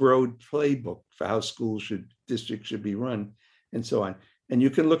the Broad playbook for how districts should be run, and so on. And you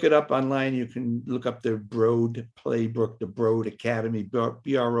can look it up online. You can look up the Broad playbook, the Broad Academy, Broad.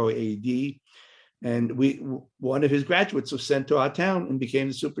 And one of his graduates was sent to our town and became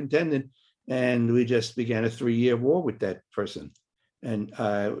the superintendent. And we just began a 3-year war with that person. And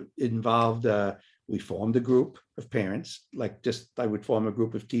it involved, we formed a group of parents, I would form a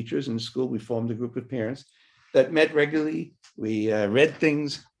group of teachers in school. We formed a group of parents that met regularly. We read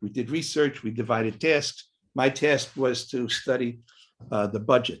things, we did research, we divided tasks. My task was to study the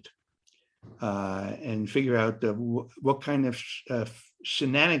budget and figure out what kind of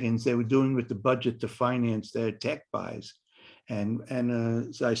shenanigans they were doing with the budget to finance their tech buys.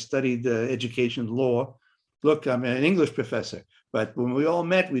 And so I studied education law. Look, I'm an English professor, but when we all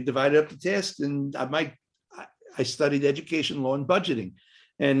met, we divided up the tasks, and I studied education law and budgeting.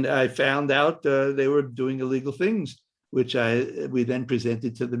 And I found out they were doing illegal things, which we then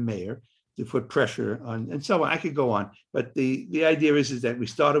presented to the mayor to put pressure on, and so on. I could go on, but the idea is that we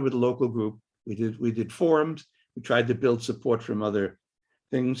started with a local group. We did forums. We tried to build support from other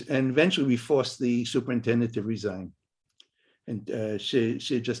things, and eventually we forced the superintendent to resign. And she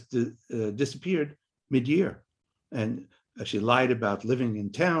just disappeared mid-year, and she lied about living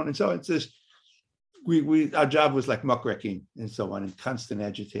in town, and so it's this. Our job was like muckraking and so on, and constant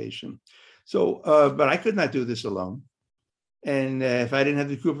agitation. So, but I could not do this alone, and if I didn't have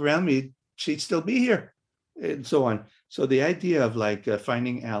the group around me, she'd still be here, and so on. So the idea of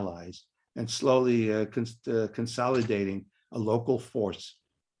finding allies and slowly consolidating a local force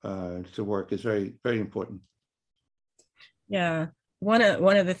to work is very, very important. Yeah, one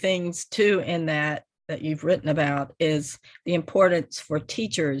of the things too in that you've written about is the importance for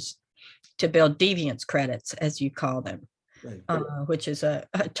teachers to build deviance credits, as you call them, right. Which is a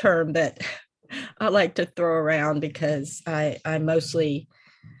term that I like to throw around because I mostly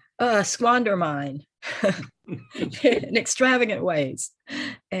squander mine in extravagant ways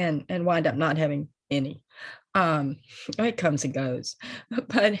and wind up not having any. It comes and goes.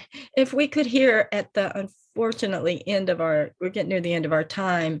 But if we could hear at the unfortunately we're getting near the end of our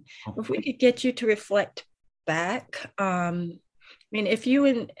time, if we could get you to reflect back, if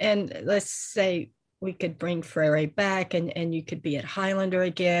you and let's say we could bring Freire back and you could be at Highlander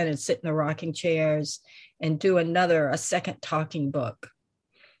again and sit in the rocking chairs and do a second talking book,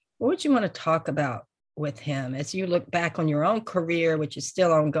 what would you want to talk about with him as you look back on your own career, which is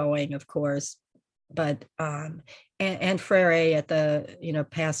still ongoing, of course, but and Freire at the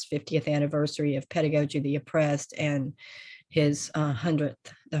past 50th anniversary of Pedagogy of the Oppressed and his the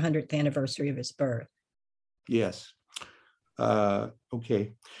 100th anniversary of his birth? Yes.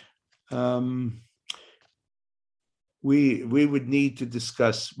 Okay. We would need to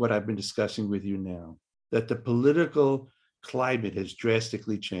discuss what I've been discussing with you now, that the political climate has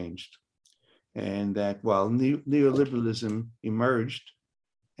drastically changed, and that while neoliberalism emerged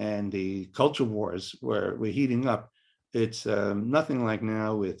and the culture wars were heating up, it's nothing like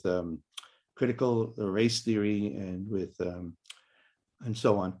now with critical race theory and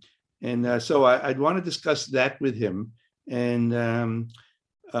so on. And so I'd want to discuss that with him. And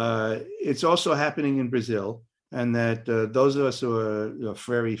it's also happening in Brazil, and that those of us who are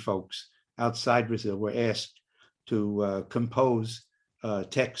Freire folks outside Brazil were asked to compose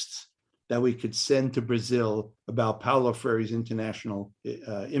texts that we could send to Brazil about Paulo Freire's international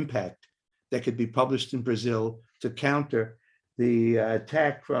impact that could be published in Brazil to counter the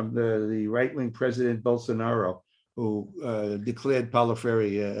attack from the right-wing president Bolsonaro, who declared Paulo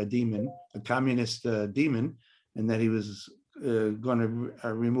Freire a demon, a communist demon, and that he was going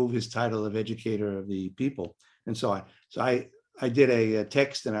to remove his title of educator of the people, and so on. So I did a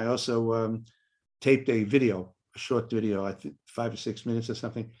text, and I also taped a video, a short video, I think 5 or 6 minutes or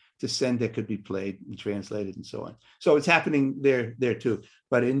something, to send that could be played and translated and so on. So it's happening there too.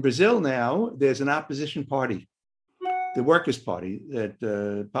 But in Brazil now, there's an opposition party, the Workers' Party,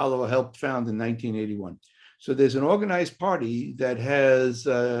 that Paulo helped found in 1981. So there's an organized party that has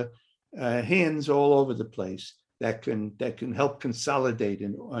hands all over the place that can help consolidate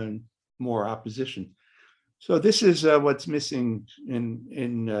and more opposition. So this is what's missing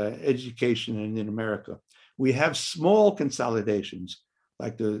in education and in America. We have small consolidations,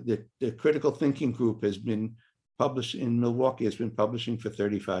 like the Critical Thinking Group has been published in Milwaukee, has been publishing for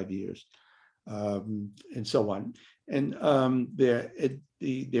 35 years, and so on. And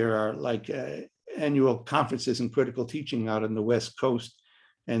there are like annual conferences in critical teaching out on the West Coast,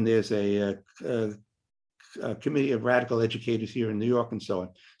 and there's a committee of radical educators here in New York and so on.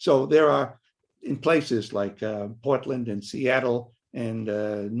 So there are, in places like Portland and Seattle and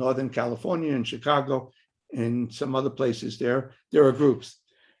Northern California and Chicago and some other places, there are groups.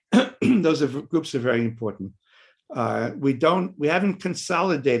 Those groups are very important. We haven't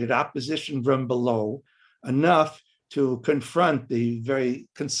consolidated opposition from below enough to confront the very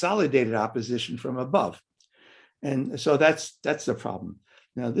consolidated opposition from above. And so that's the problem.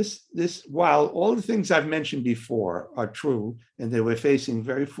 Now, this while all the things I've mentioned before are true, and that we're facing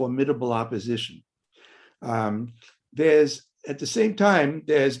very formidable opposition, there's at the same time,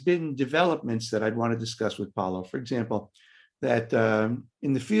 there's been developments that I'd want to discuss with Paulo. For example, that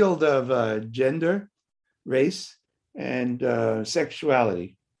in the field of gender, race, and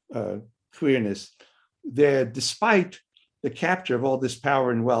sexuality, queerness, there, despite the capture of all this power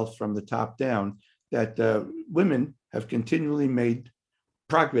and wealth from the top down, that women have continually made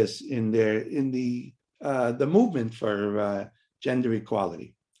progress in the movement for gender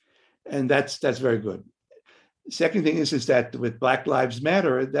equality, and that's very good. Second thing is that with Black Lives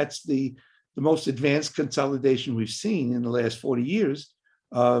Matter, that's the most advanced consolidation we've seen in the last 40 years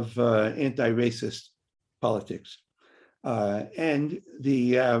of anti-racist politics, and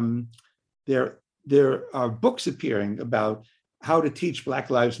there are books appearing about how to teach Black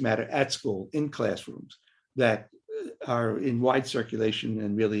Lives Matter at school in classrooms that are in wide circulation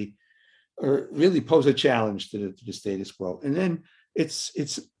and really pose a challenge to the status quo. And then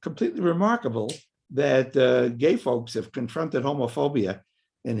it's completely remarkable that gay folks have confronted homophobia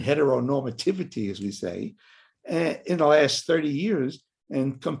and heteronormativity, as we say, in the last 30 years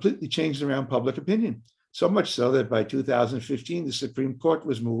and completely changed around public opinion. So much so that by 2015, the Supreme Court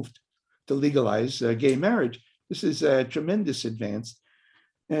was moved to legalize gay marriage. This is a tremendous advance.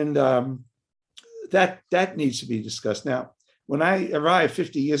 And that needs to be discussed. Now, when I arrived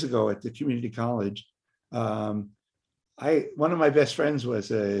 50 years ago at the community college, one of my best friends was,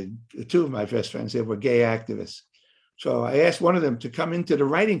 two of my best friends, they were gay activists. So I asked one of them to come into the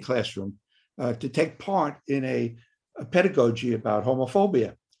writing classroom to take part in a pedagogy about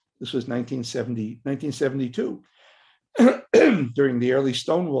homophobia. This was 1972, during the early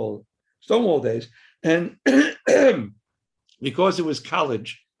Stonewall days. And because it was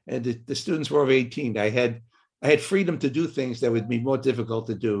college and the students were over 18, I had freedom to do things that would be more difficult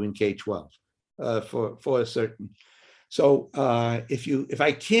to do in K-12 for a certain. So if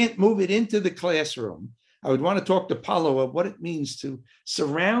I can't move it into the classroom, I would want to talk to Paulo of what it means to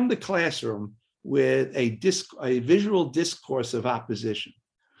surround the classroom with a visual discourse of opposition.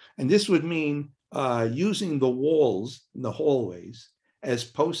 And this would mean using the walls in the hallways as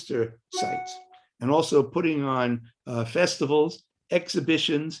poster sites, and also putting on festivals,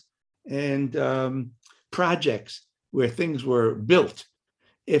 exhibitions, and projects where things were built.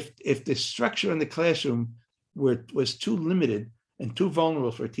 If the structure in the classroom was too limited and too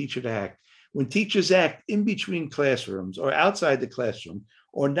vulnerable for a teacher to act. When teachers act in between classrooms or outside the classroom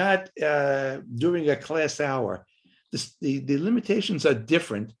or not during a class hour, the limitations are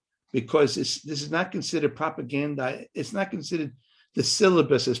different because this is not considered propaganda. It's not considered the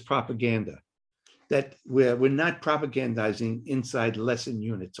syllabus as propaganda, that we're not propagandizing inside lesson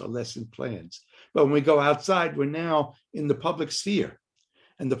units or lesson plans. But when we go outside, we're now in the public sphere.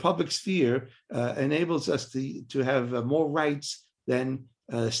 And the public sphere enables us to have more rights than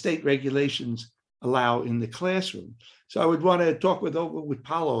state regulations allow in the classroom. So I would want to talk with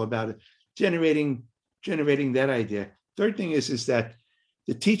Paulo about it, generating that idea. Third thing is that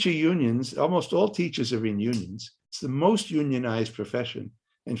the teacher unions, almost all teachers are in unions. It's the most unionized profession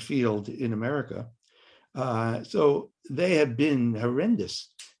and field in America. So they have been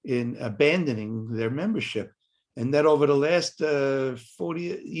horrendous in abandoning their membership. And that over the last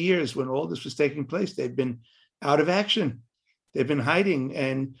 40 years, when all this was taking place, they've been out of action. They've been hiding.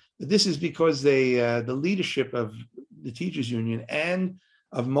 And this is because the leadership of the teachers union and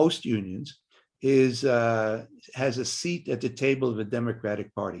of most unions has a seat at the table of the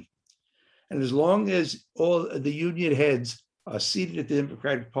Democratic Party. And as long as all the union heads are seated at the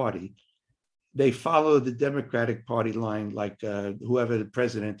Democratic Party, they follow the Democratic Party line, like whoever the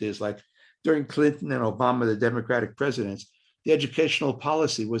president is. Like during Clinton and Obama, the Democratic presidents, the educational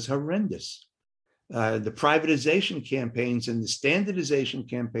policy was horrendous. The privatization campaigns and the standardization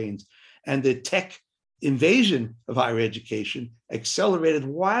campaigns and the tech invasion of higher education accelerated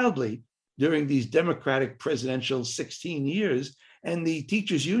wildly during these Democratic presidential 16 years. And the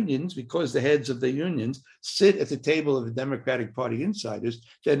teachers' unions, because the heads of the unions sit at the table of the Democratic Party insiders,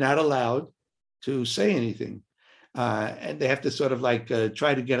 they're not allowed to say anything. And they have to sort of like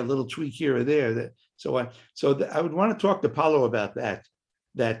try to get a little tweak here or there. So I would want to talk to Paulo about that.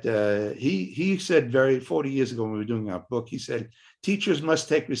 He said 40 years ago when we were doing our book, he said, teachers must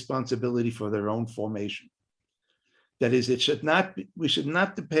take responsibility for their own formation. That is, we should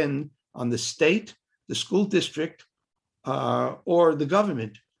not depend on the state, the school district, or the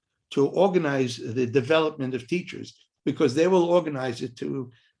government to organize the development of teachers, because they will organize it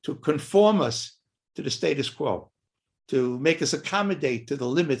to conform us to the status quo, to make us accommodate to the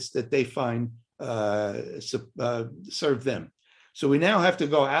limits that they find serve them. So we now have to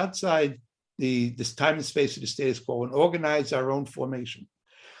go outside this time and space of the status quo and organize our own formation.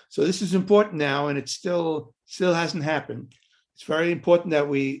 So this is important now, and it still hasn't happened. It's very important that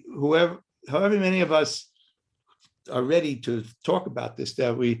however many of us are ready to talk about this,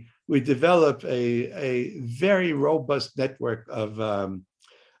 that we develop a very robust network of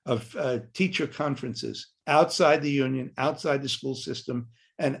teacher conferences outside the union, outside the school system,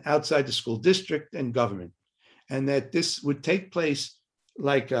 and outside the school district and government. And that this would take place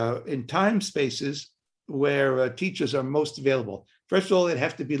like in time spaces where teachers are most available. First of all, it'd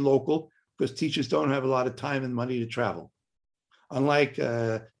have to be local, because teachers don't have a lot of time and money to travel. Unlike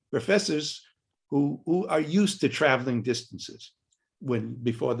professors who are used to traveling distances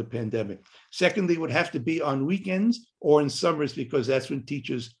before the pandemic. Secondly, it would have to be on weekends or in summers, because that's when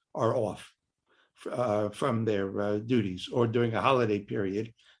teachers are off from their duties, or during a holiday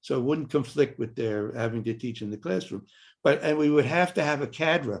period. So it wouldn't conflict with their having to teach in the classroom. And we would have to have a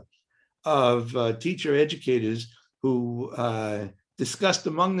cadre of teacher educators who discussed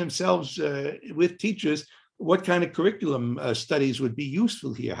among themselves with teachers what kind of curriculum studies would be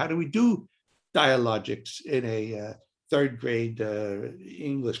useful here. How do we do dialogics in a third grade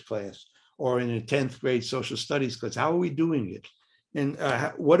English class, or in a 10th grade social studies class? How are we doing it? And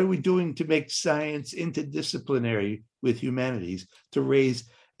what are we doing to make science interdisciplinary with humanities, to raise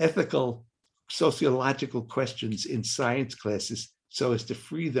ethical, sociological questions in science classes so as to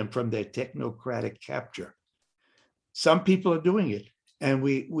free them from their technocratic capture? Some people are doing it, and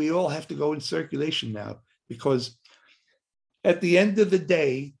we all have to go in circulation now, because at the end of the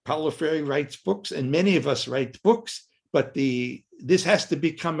day, Paulo Freire writes books, and many of us write books, but this has to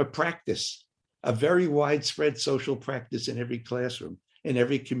become a practice, a very widespread social practice in every classroom, in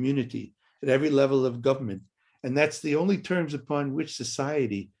every community, at every level of government. And that's the only terms upon which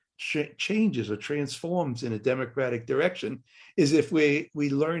society changes or transforms in a democratic direction, is if we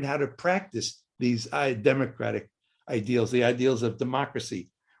learn how to practice these democratic ideals, the ideals of democracy.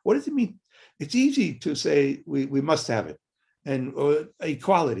 What does it mean? It's easy to say we must have it. And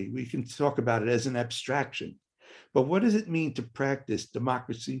equality, we can talk about it as an abstraction. But what does it mean to practice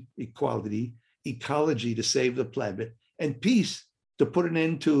democracy, equality, ecology to save the planet, and peace to put an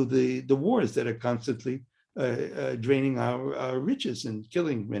end to the wars that are constantly draining our riches and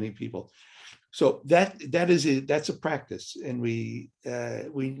killing many people? So that's a practice, and we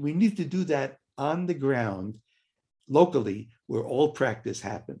need to do that on the ground locally where all practice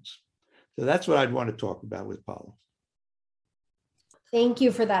happens. So that's what I'd want to talk about with Paula. Thank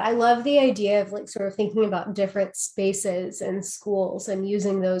you for that. I love the idea of like sort of thinking about different spaces and schools and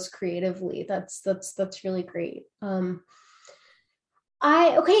using those creatively. That's really great. So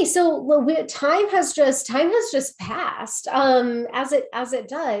time has just passed, as it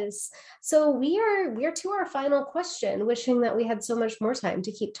does. So we're to our final question, wishing that we had so much more time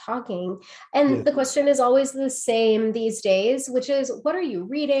to keep talking. And The question is always the same these days, which is, what are you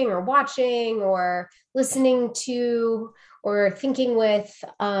reading or watching or listening to or thinking with,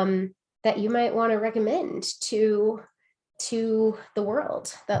 that you might want to recommend to the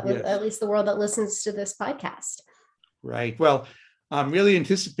world, at least the world that listens to this podcast? Right. Well, I'm really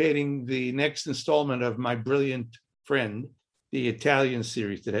anticipating the next installment of My Brilliant Friend, the Italian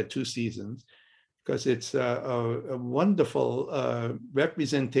series that had 2 seasons, because it's a wonderful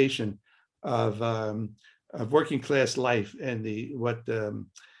representation of working class life and what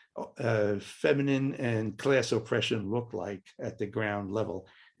feminine and class oppression look like at the ground level,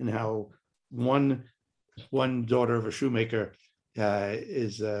 and how one daughter of a shoemaker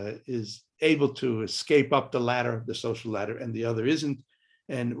is able to escape up the social ladder, and the other isn't,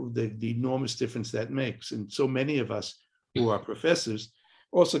 and the enormous difference that makes. And so many of us who are professors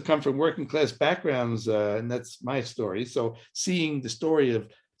also come from working class backgrounds, and that's my story. So seeing the story of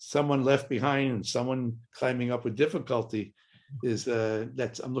someone left behind and someone climbing up with difficulty is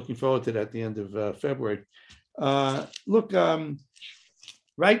I'm looking forward to that at the end of February. Right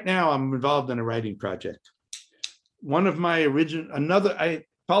now I'm involved in a writing project. One of my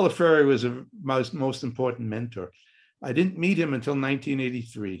Paulo Freire was my most important mentor. I didn't meet him until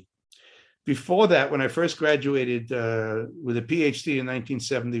 1983. Before that, when I first graduated with a PhD in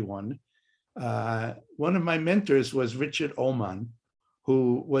 1971, one of my mentors was Richard Ullmann,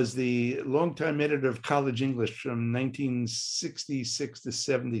 who was the longtime editor of College English from 1966 to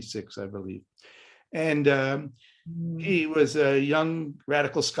 76, I believe. And he was a young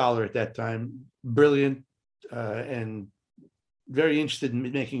radical scholar at that time, brilliant and very interested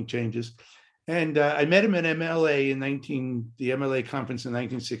in making changes. And I met him at MLA the MLA conference in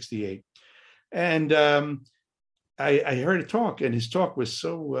 1968. And I heard a talk, and his talk was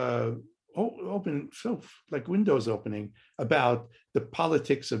so open, so like windows opening about the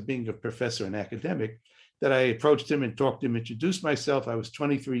politics of being a professor and academic, that I approached him and talked to him, introduced myself. I was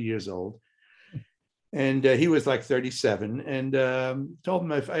 23 years old. And he was like 37, and told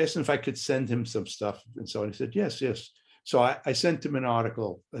him, I asked him if I could send him some stuff. And so he said, yes. So I sent him an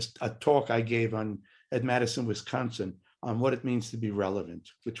article, a talk I gave at Madison, Wisconsin, on what it means to be relevant,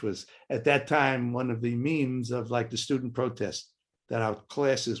 which was at that time one of the memes of like the student protest, that our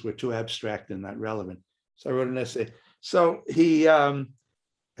classes were too abstract and not relevant. So I wrote an essay. So I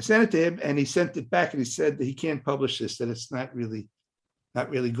sent it to him, and he sent it back, and he said that he can't publish this, that it's not really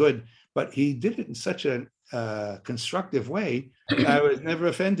good. But he did it in such a constructive way. I was never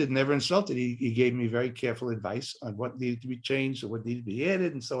offended, never insulted. He gave me very careful advice on what needed to be changed or what needed to be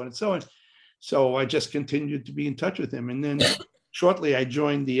added, and so on and so on. So I just continued to be in touch with him. And then shortly I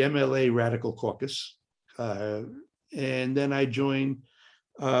joined the MLA Radical Caucus. And then I joined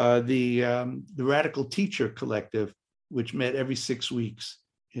the Radical Teacher Collective, which met every 6 weeks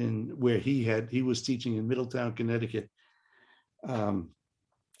where he was teaching in Middletown, Connecticut.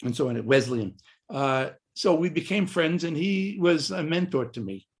 And so on at Wesleyan. So we became friends, and he was a mentor to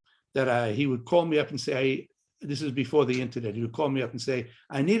me. That he would call me up and say, this is before the internet, he would call me up and say,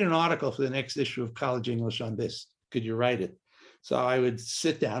 I need an article for the next issue of College English on this. Could you write it? So I would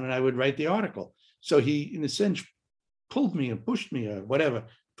sit down and I would write the article. So he, in a sense, pulled me and pushed me or whatever,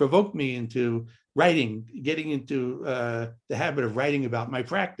 provoked me into writing, getting into the habit of writing about my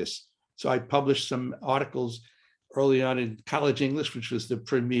practice. So I published some articles early on in College English, which was the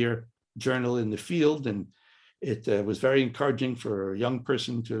premier journal in the field. And it was very encouraging for a young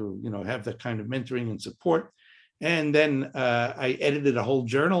person to, have that kind of mentoring and support. And then I edited a whole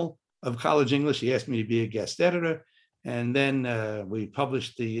journal of College English. He asked me to be a guest editor. And then we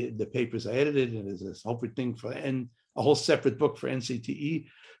published the papers I edited, and there's this whole thing and a whole separate book for NCTE.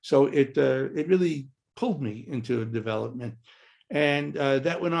 So it really pulled me into development. And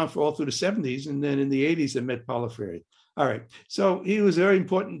that went on for all through the 70s. And then in the 80s, I met Paulo Freire. All right. So he was very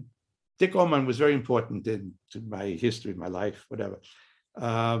important. Dick Ullmann was very important to my history, my life, whatever.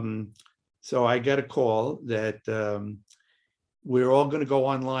 So I got a call that we're all going to go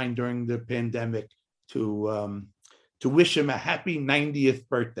online during the pandemic to wish him a happy 90th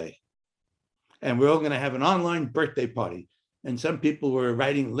birthday. And we're all going to have an online birthday party. And some people were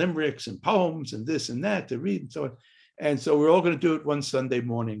writing limericks and poems and this and that to read and so on. And so we're all going to do it one Sunday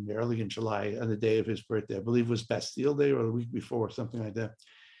morning, early in July, on the day of his birthday. I believe it was Bastille Day or the week before, something like that.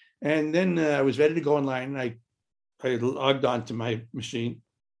 And then I was ready to go online. And I logged onto my machine,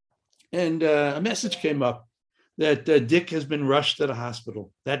 and a message came up that Dick has been rushed to the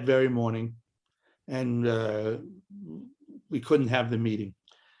hospital that very morning, and we couldn't have the meeting.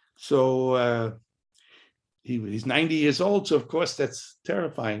 So he's 90 years old, so of course that's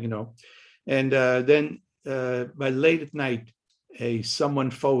terrifying, And then by late at night,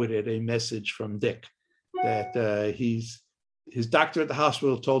 someone forwarded a message from Dick that his doctor at the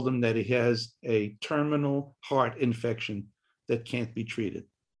hospital told him that he has a terminal heart infection that can't be treated.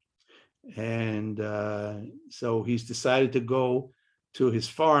 And so he's decided to go to his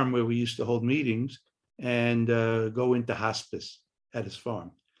farm where we used to hold meetings and go into hospice at his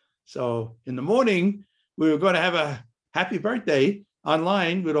farm. So in the morning, we were going to have a happy birthday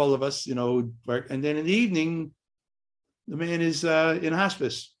online with all of us, and then in the evening, the man is in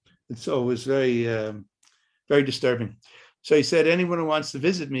hospice. And so it was very, very disturbing. So he said, anyone who wants to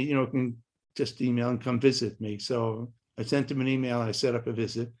visit me, can just email and come visit me. So I sent him an email. I set up a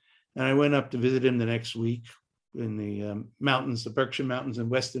visit, and I went up to visit him the next week in the mountains, the Berkshire Mountains in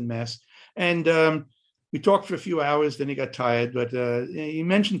Western Mass. And we talked for a few hours. Then he got tired, but he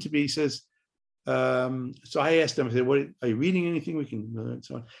mentioned to me, he says, so I asked him, I said, "What are you reading? Anything we can?" And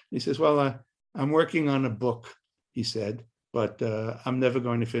so on. He says, "Well, I'm working on a book," he said, "but I'm never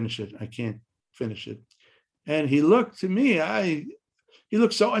going to finish it. I can't finish it." And he looked to me. He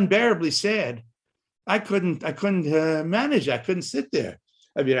looked so unbearably sad. I couldn't manage. I couldn't sit there.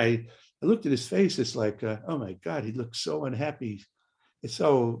 I mean, I looked at his face. It's like, oh my God, he looks so unhappy. It's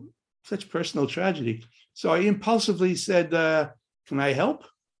such personal tragedy. So I impulsively said, "Can I help?"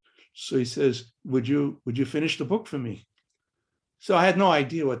 So he says, would you finish the book for me? So I had no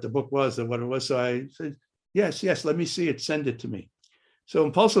idea what the book was or what it was. So I said, yes, let me see it. Send it to me. So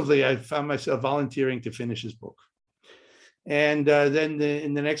impulsively, I found myself volunteering to finish his book. And then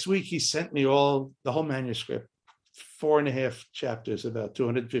in the next week, he sent me the whole manuscript, 4.5 chapters, about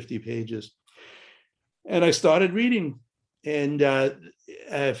 250 pages. And I started reading. And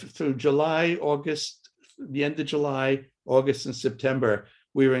through July, August, the end of July, August, and September,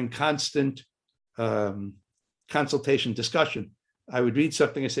 we were in constant consultation, discussion. I would read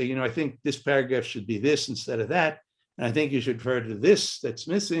something and say, I think this paragraph should be this instead of that. And I think you should refer to this that's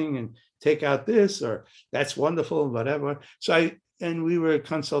missing and take out this, or that's wonderful, whatever. So we were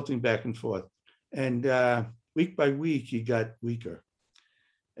consulting back and forth. And week by week, he got weaker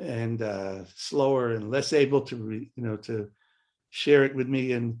and slower and less able to, to share it with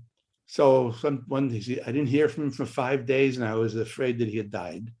me. And so one day I didn't hear from him for 5 days, and I was afraid that he had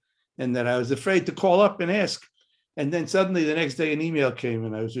died, and that I was afraid to call up and ask. And then suddenly the next day an email came,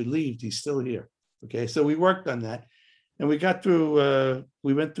 and I was relieved he's still here. Okay, so we worked on that, and we got through.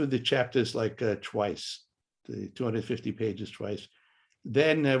 We went through the chapters like twice, the 250 pages twice.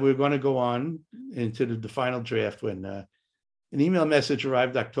 Then we were going to go on into the final draft when an email message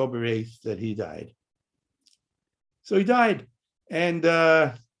arrived October 8th that he died. So he died, and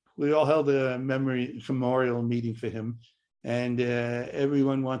we all held a memorial meeting for him, and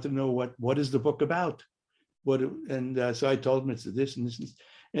everyone wanted to know what is the book about. So I told him it's this and this,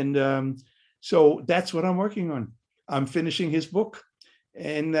 and so that's what I'm working on. I'm finishing his book,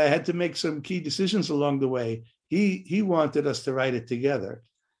 and I had to make some key decisions along the way. He wanted us to write it together,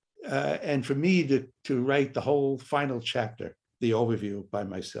 and for me to write the whole final chapter, the overview, by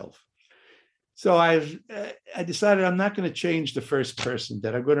myself. So I decided I'm not going to change the first person,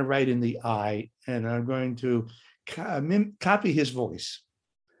 that I'm going to write in the I, and I'm going to copy his voice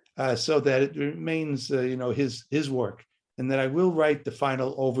so that it remains, his work, and that I will write the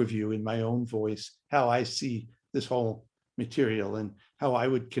final overview in my own voice, how I see this whole material and how I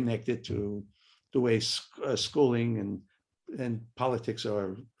would connect it to the way schooling and politics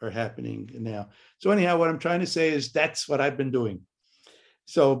are happening now. So anyhow, what I'm trying to say is that's what I've been doing.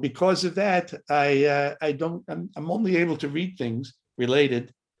 So because of that, I'm only able to read things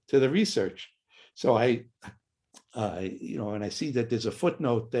related to the research. So and I see that there's a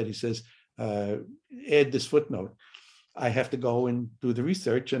footnote that he says, add this footnote. I have to go and do the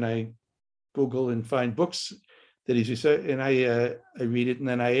research, and I Google and find books that he's researched, and I read it, and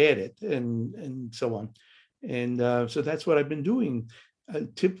then I add it, and so on. And so that's what I've been doing.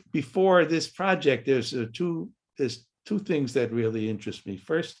 Before this project, there's two things that really interest me.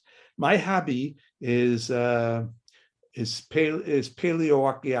 First, my hobby is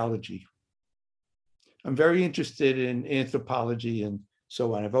paleoarchaeology. I'm very interested in anthropology and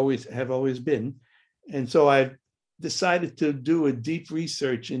so on. Have always been, and so I've decided to do a deep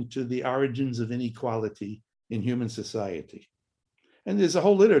research into the origins of inequality in human society. And there's a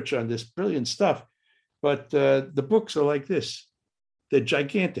whole literature on this, brilliant stuff. But the books are like this. They're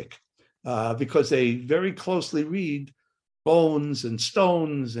gigantic because they very closely read bones and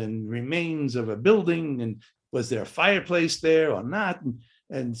stones and remains of a building. And was there a fireplace there or not?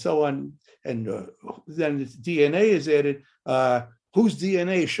 And so on. And then DNA is added. Whose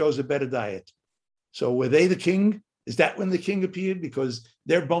DNA shows a better diet? So were they the king? Is that when the king appeared? Because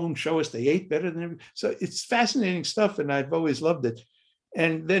their bones show us they ate better than everybody. So it's fascinating stuff, and I've always loved it.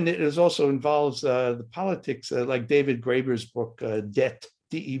 And then it is also involves the politics, like David Graeber's book, Debt,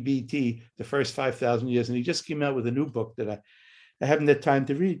 D-E-B-T, The First 5,000 Years. And he just came out with a new book that I haven't had time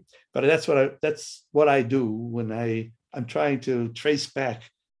to read. But that's what I do when I'm trying to trace back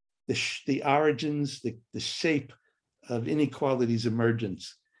the origins, the shape of inequality's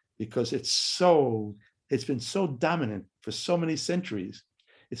emergence, because it's been so dominant for so many centuries.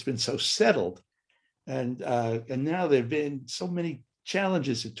 It's been so settled. And now there have been so many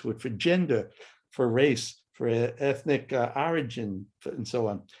challenges to it for gender, for race, for ethnic origin, and so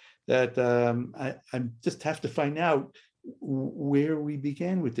on, that I just have to find out where we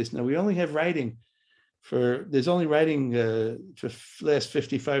began with this. Now, we only have writing there's only writing for last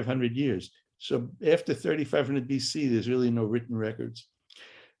 5,500 years. So after 3,500 BC, there's really no written records.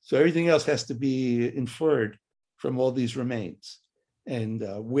 So everything else has to be inferred from all these remains, and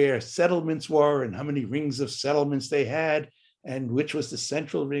where settlements were and how many rings of settlements they had and which was the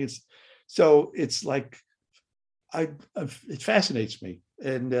central rings. So it's like, it fascinates me.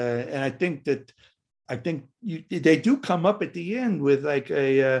 And I think they do come up at the end with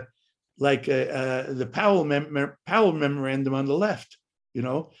the Powell memorandum on the left,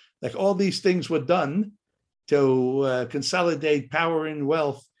 like all these things were done to consolidate power and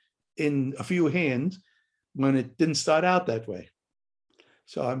wealth in a few hands, when it didn't start out that way.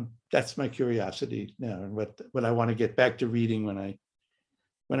 So that's my curiosity now, and what I want to get back to reading when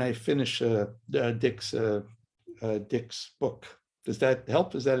I finish Dick's book. Does that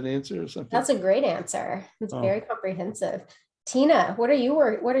help? Is that an answer or something? That's a great answer. It's very comprehensive. Tina, what are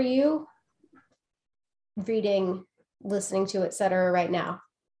you reading, listening to, etc. right now?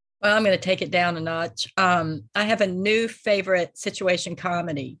 Well, I'm going to take it down a notch. I have a new favorite situation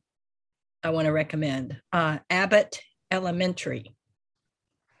comedy I want to recommend. Abbott Elementary.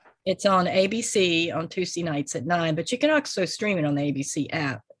 It's on ABC on Tuesday nights at 9, but you can also stream it on the ABC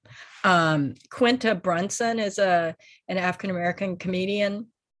app. Quinta Brunson is an African-American comedian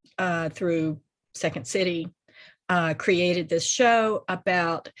through Second City, created this show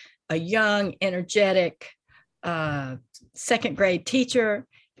about a young, energetic second grade teacher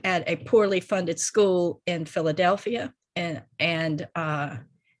at a poorly funded school in Philadelphia. And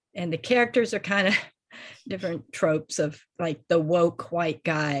the characters are kind of different tropes of like the woke white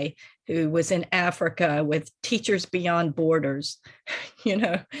guy who was in Africa with Teachers Beyond Borders.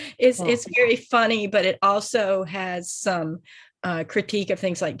 It's very funny, but it also has some critique of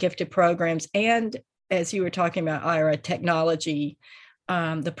things like gifted programs. And as you were talking about, Ira, technology,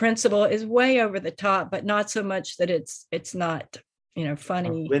 the principal is way over the top, but not so much that it's not,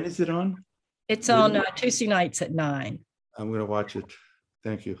 funny. When is it on? It's on Tuesday nights at 9. I'm going to watch it.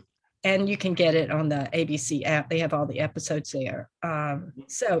 Thank you. And you can get it on the ABC app. They have all the episodes there.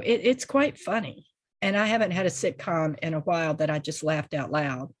 So it's quite funny. And I haven't had a sitcom in a while that I just laughed out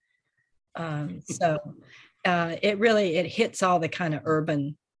loud. It hits all the kind of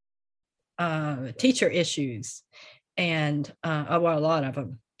urban teacher issues, and a lot of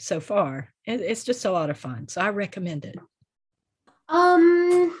them so far. It's just a lot of fun. So I recommend it.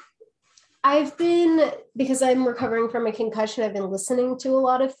 I've been, because I'm recovering from a concussion, I've been listening to a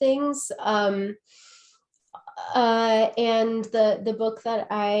lot of things. And the book that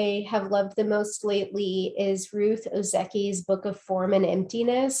I have loved the most lately is Ruth Ozeki's Book of Form and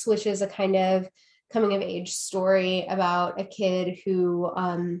Emptiness, which is a kind of coming of age story about a kid who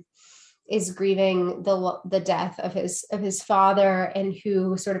is grieving the death of his father, and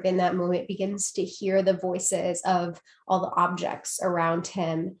who sort of in that moment begins to hear the voices of all the objects around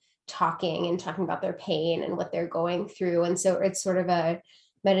him talking about their pain and what they're going through. And so it's sort of a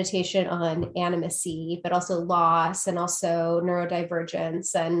meditation on animacy, but also loss, and also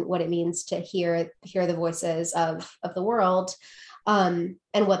neurodivergence, and what it means to hear the voices of the world, and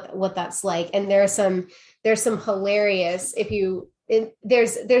what that's like. And there's some hilarious,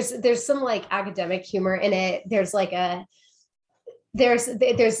 there's some like academic humor in it. There's like there are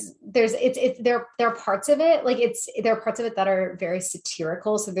parts of it, like there are parts of it that are very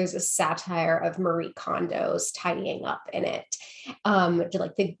satirical. So there's a satire of Marie Kondo's tidying up in it.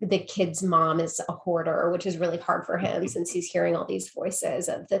 Like the kid's mom is a hoarder, which is really hard for him since he's hearing all these voices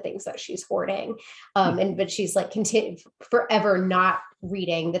of the things that she's hoarding. But she's like forever not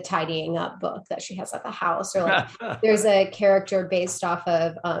reading the tidying up book that she has at the house. Or like there's a character based off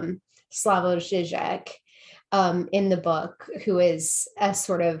of Slavoj Žižek in the book, who is a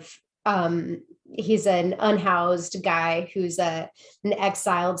sort of he's an unhoused guy who's an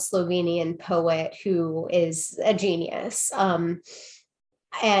exiled Slovenian poet who is a genius, and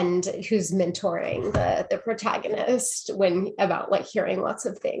who's mentoring the protagonist about like hearing lots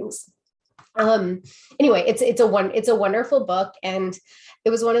of things. Anyway, it's a wonderful book, and it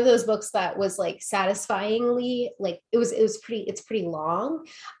was one of those books that was like satisfyingly, like it's pretty long,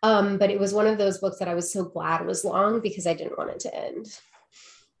 but it was one of those books that I was so glad was long because I didn't want it to end.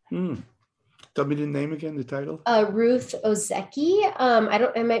 Tell me the name again, the title. Ruth Ozeki.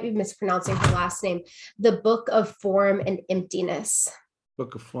 I might be mispronouncing her last name. The Book of Form and Emptiness.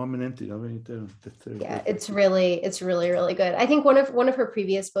 Book of Form and Emptiness. Yeah, it's really, really good. I think one of her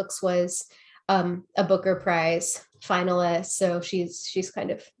previous books was a Booker Prize finalist, so she's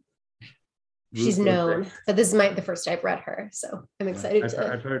kind of she's known. But this is the first I've read her, so I'm excited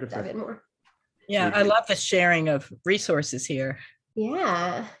I've heard of dive her. in more. Yeah, I love the sharing of resources here.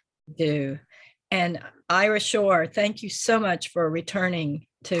 Yeah, I do. And Ira Shore, thank you so much for returning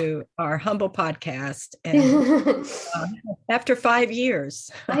to our humble podcast. And after 5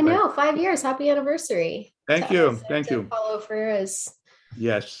 years. I know, 5 years. Happy anniversary. Thank you. Thank you. Follow Farah's.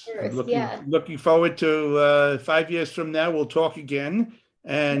 Yes. Looking forward to 5 years from now. We'll talk again.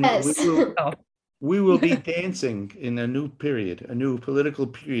 And yes. we will be dancing in a new period, a new political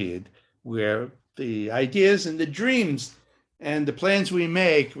period where the ideas and the dreams and the plans we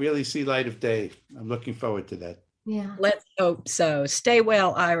make really see light of day. I'm looking forward to that. Yeah. Let's hope so. Stay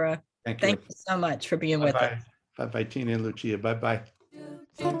well, Ira. Thank you so much for being with us. Bye-bye, Tina and Lucia. Bye-bye.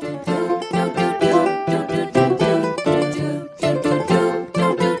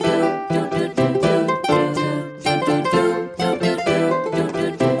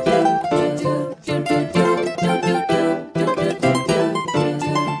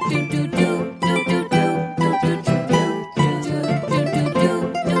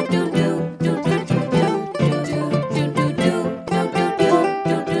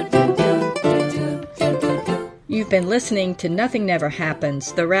 You've been listening to Nothing Never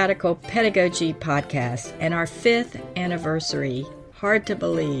Happens, the Radical Pedagogy Podcast, and our 5th anniversary. Hard to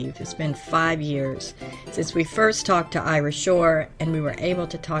believe. It's been 5 years since we first talked to Ira Shore, and we were able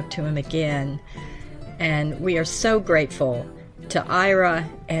to talk to him again. And we are so grateful to Ira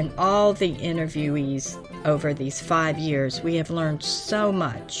and all the interviewees over these 5 years. We have learned so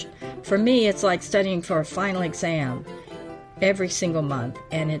much. For me, it's like studying for a final exam every single month,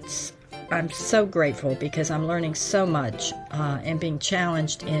 and I'm so grateful because I'm learning so much and being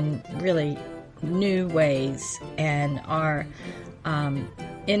challenged in really new ways. And our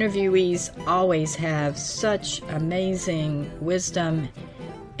interviewees always have such amazing wisdom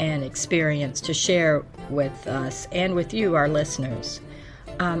and experience to share with us and with you, our listeners.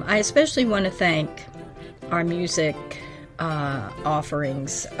 I especially want to thank our music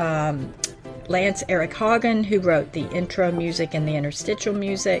offerings. Lance Eric Hagen, who wrote the intro music and the interstitial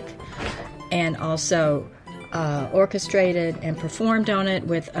music, and also orchestrated and performed on it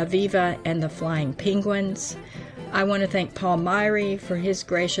with Aviva and the Flying Penguins. I want to thank Paul Myrie for his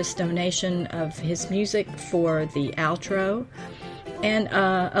gracious donation of his music for the outro. And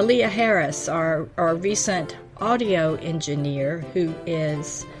Aaliyah Harris, our recent audio engineer, who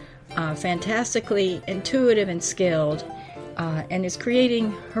is fantastically intuitive and skilled and is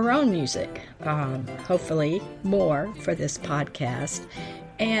creating her own music, hopefully more for this podcast.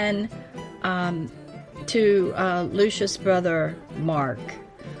 And to Lucia's brother, Mark,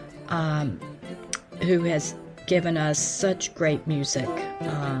 who has given us such great music.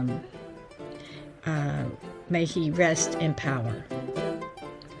 May he rest in power.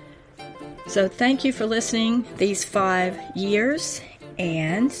 So thank you for listening these 5 years,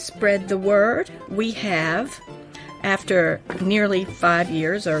 and spread the word. We have, after nearly 5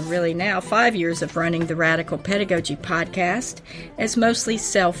 years, or really now 5 years of running the Radical Pedagogy Podcast, as mostly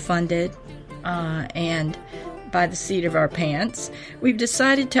self-funded and by the seat of our pants, we've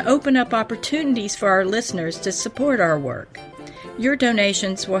decided to open up opportunities for our listeners to support our work. Your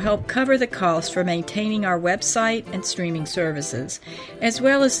donations will help cover the cost for maintaining our website and streaming services, as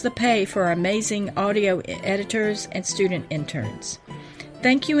well as the pay for our amazing audio editors and student interns.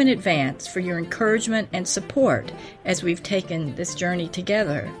 Thank you in advance for your encouragement and support as we've taken this journey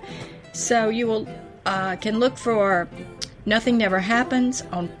together. So you will can look for Nothing Never Happens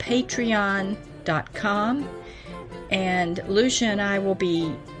on patreon.com. And Lucia and I will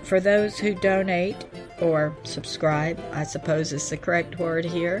be, for those who donate or subscribe, I suppose is the correct word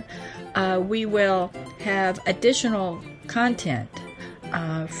here, we will have additional content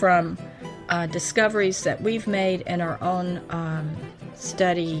from discoveries that we've made in our own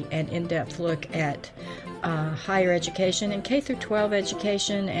study and in-depth look at higher education and K-12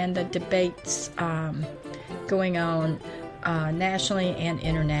 education and the debates going on nationally and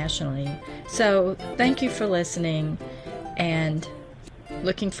internationally. So thank you for listening and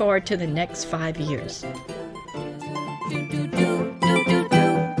looking forward to the next 5 years.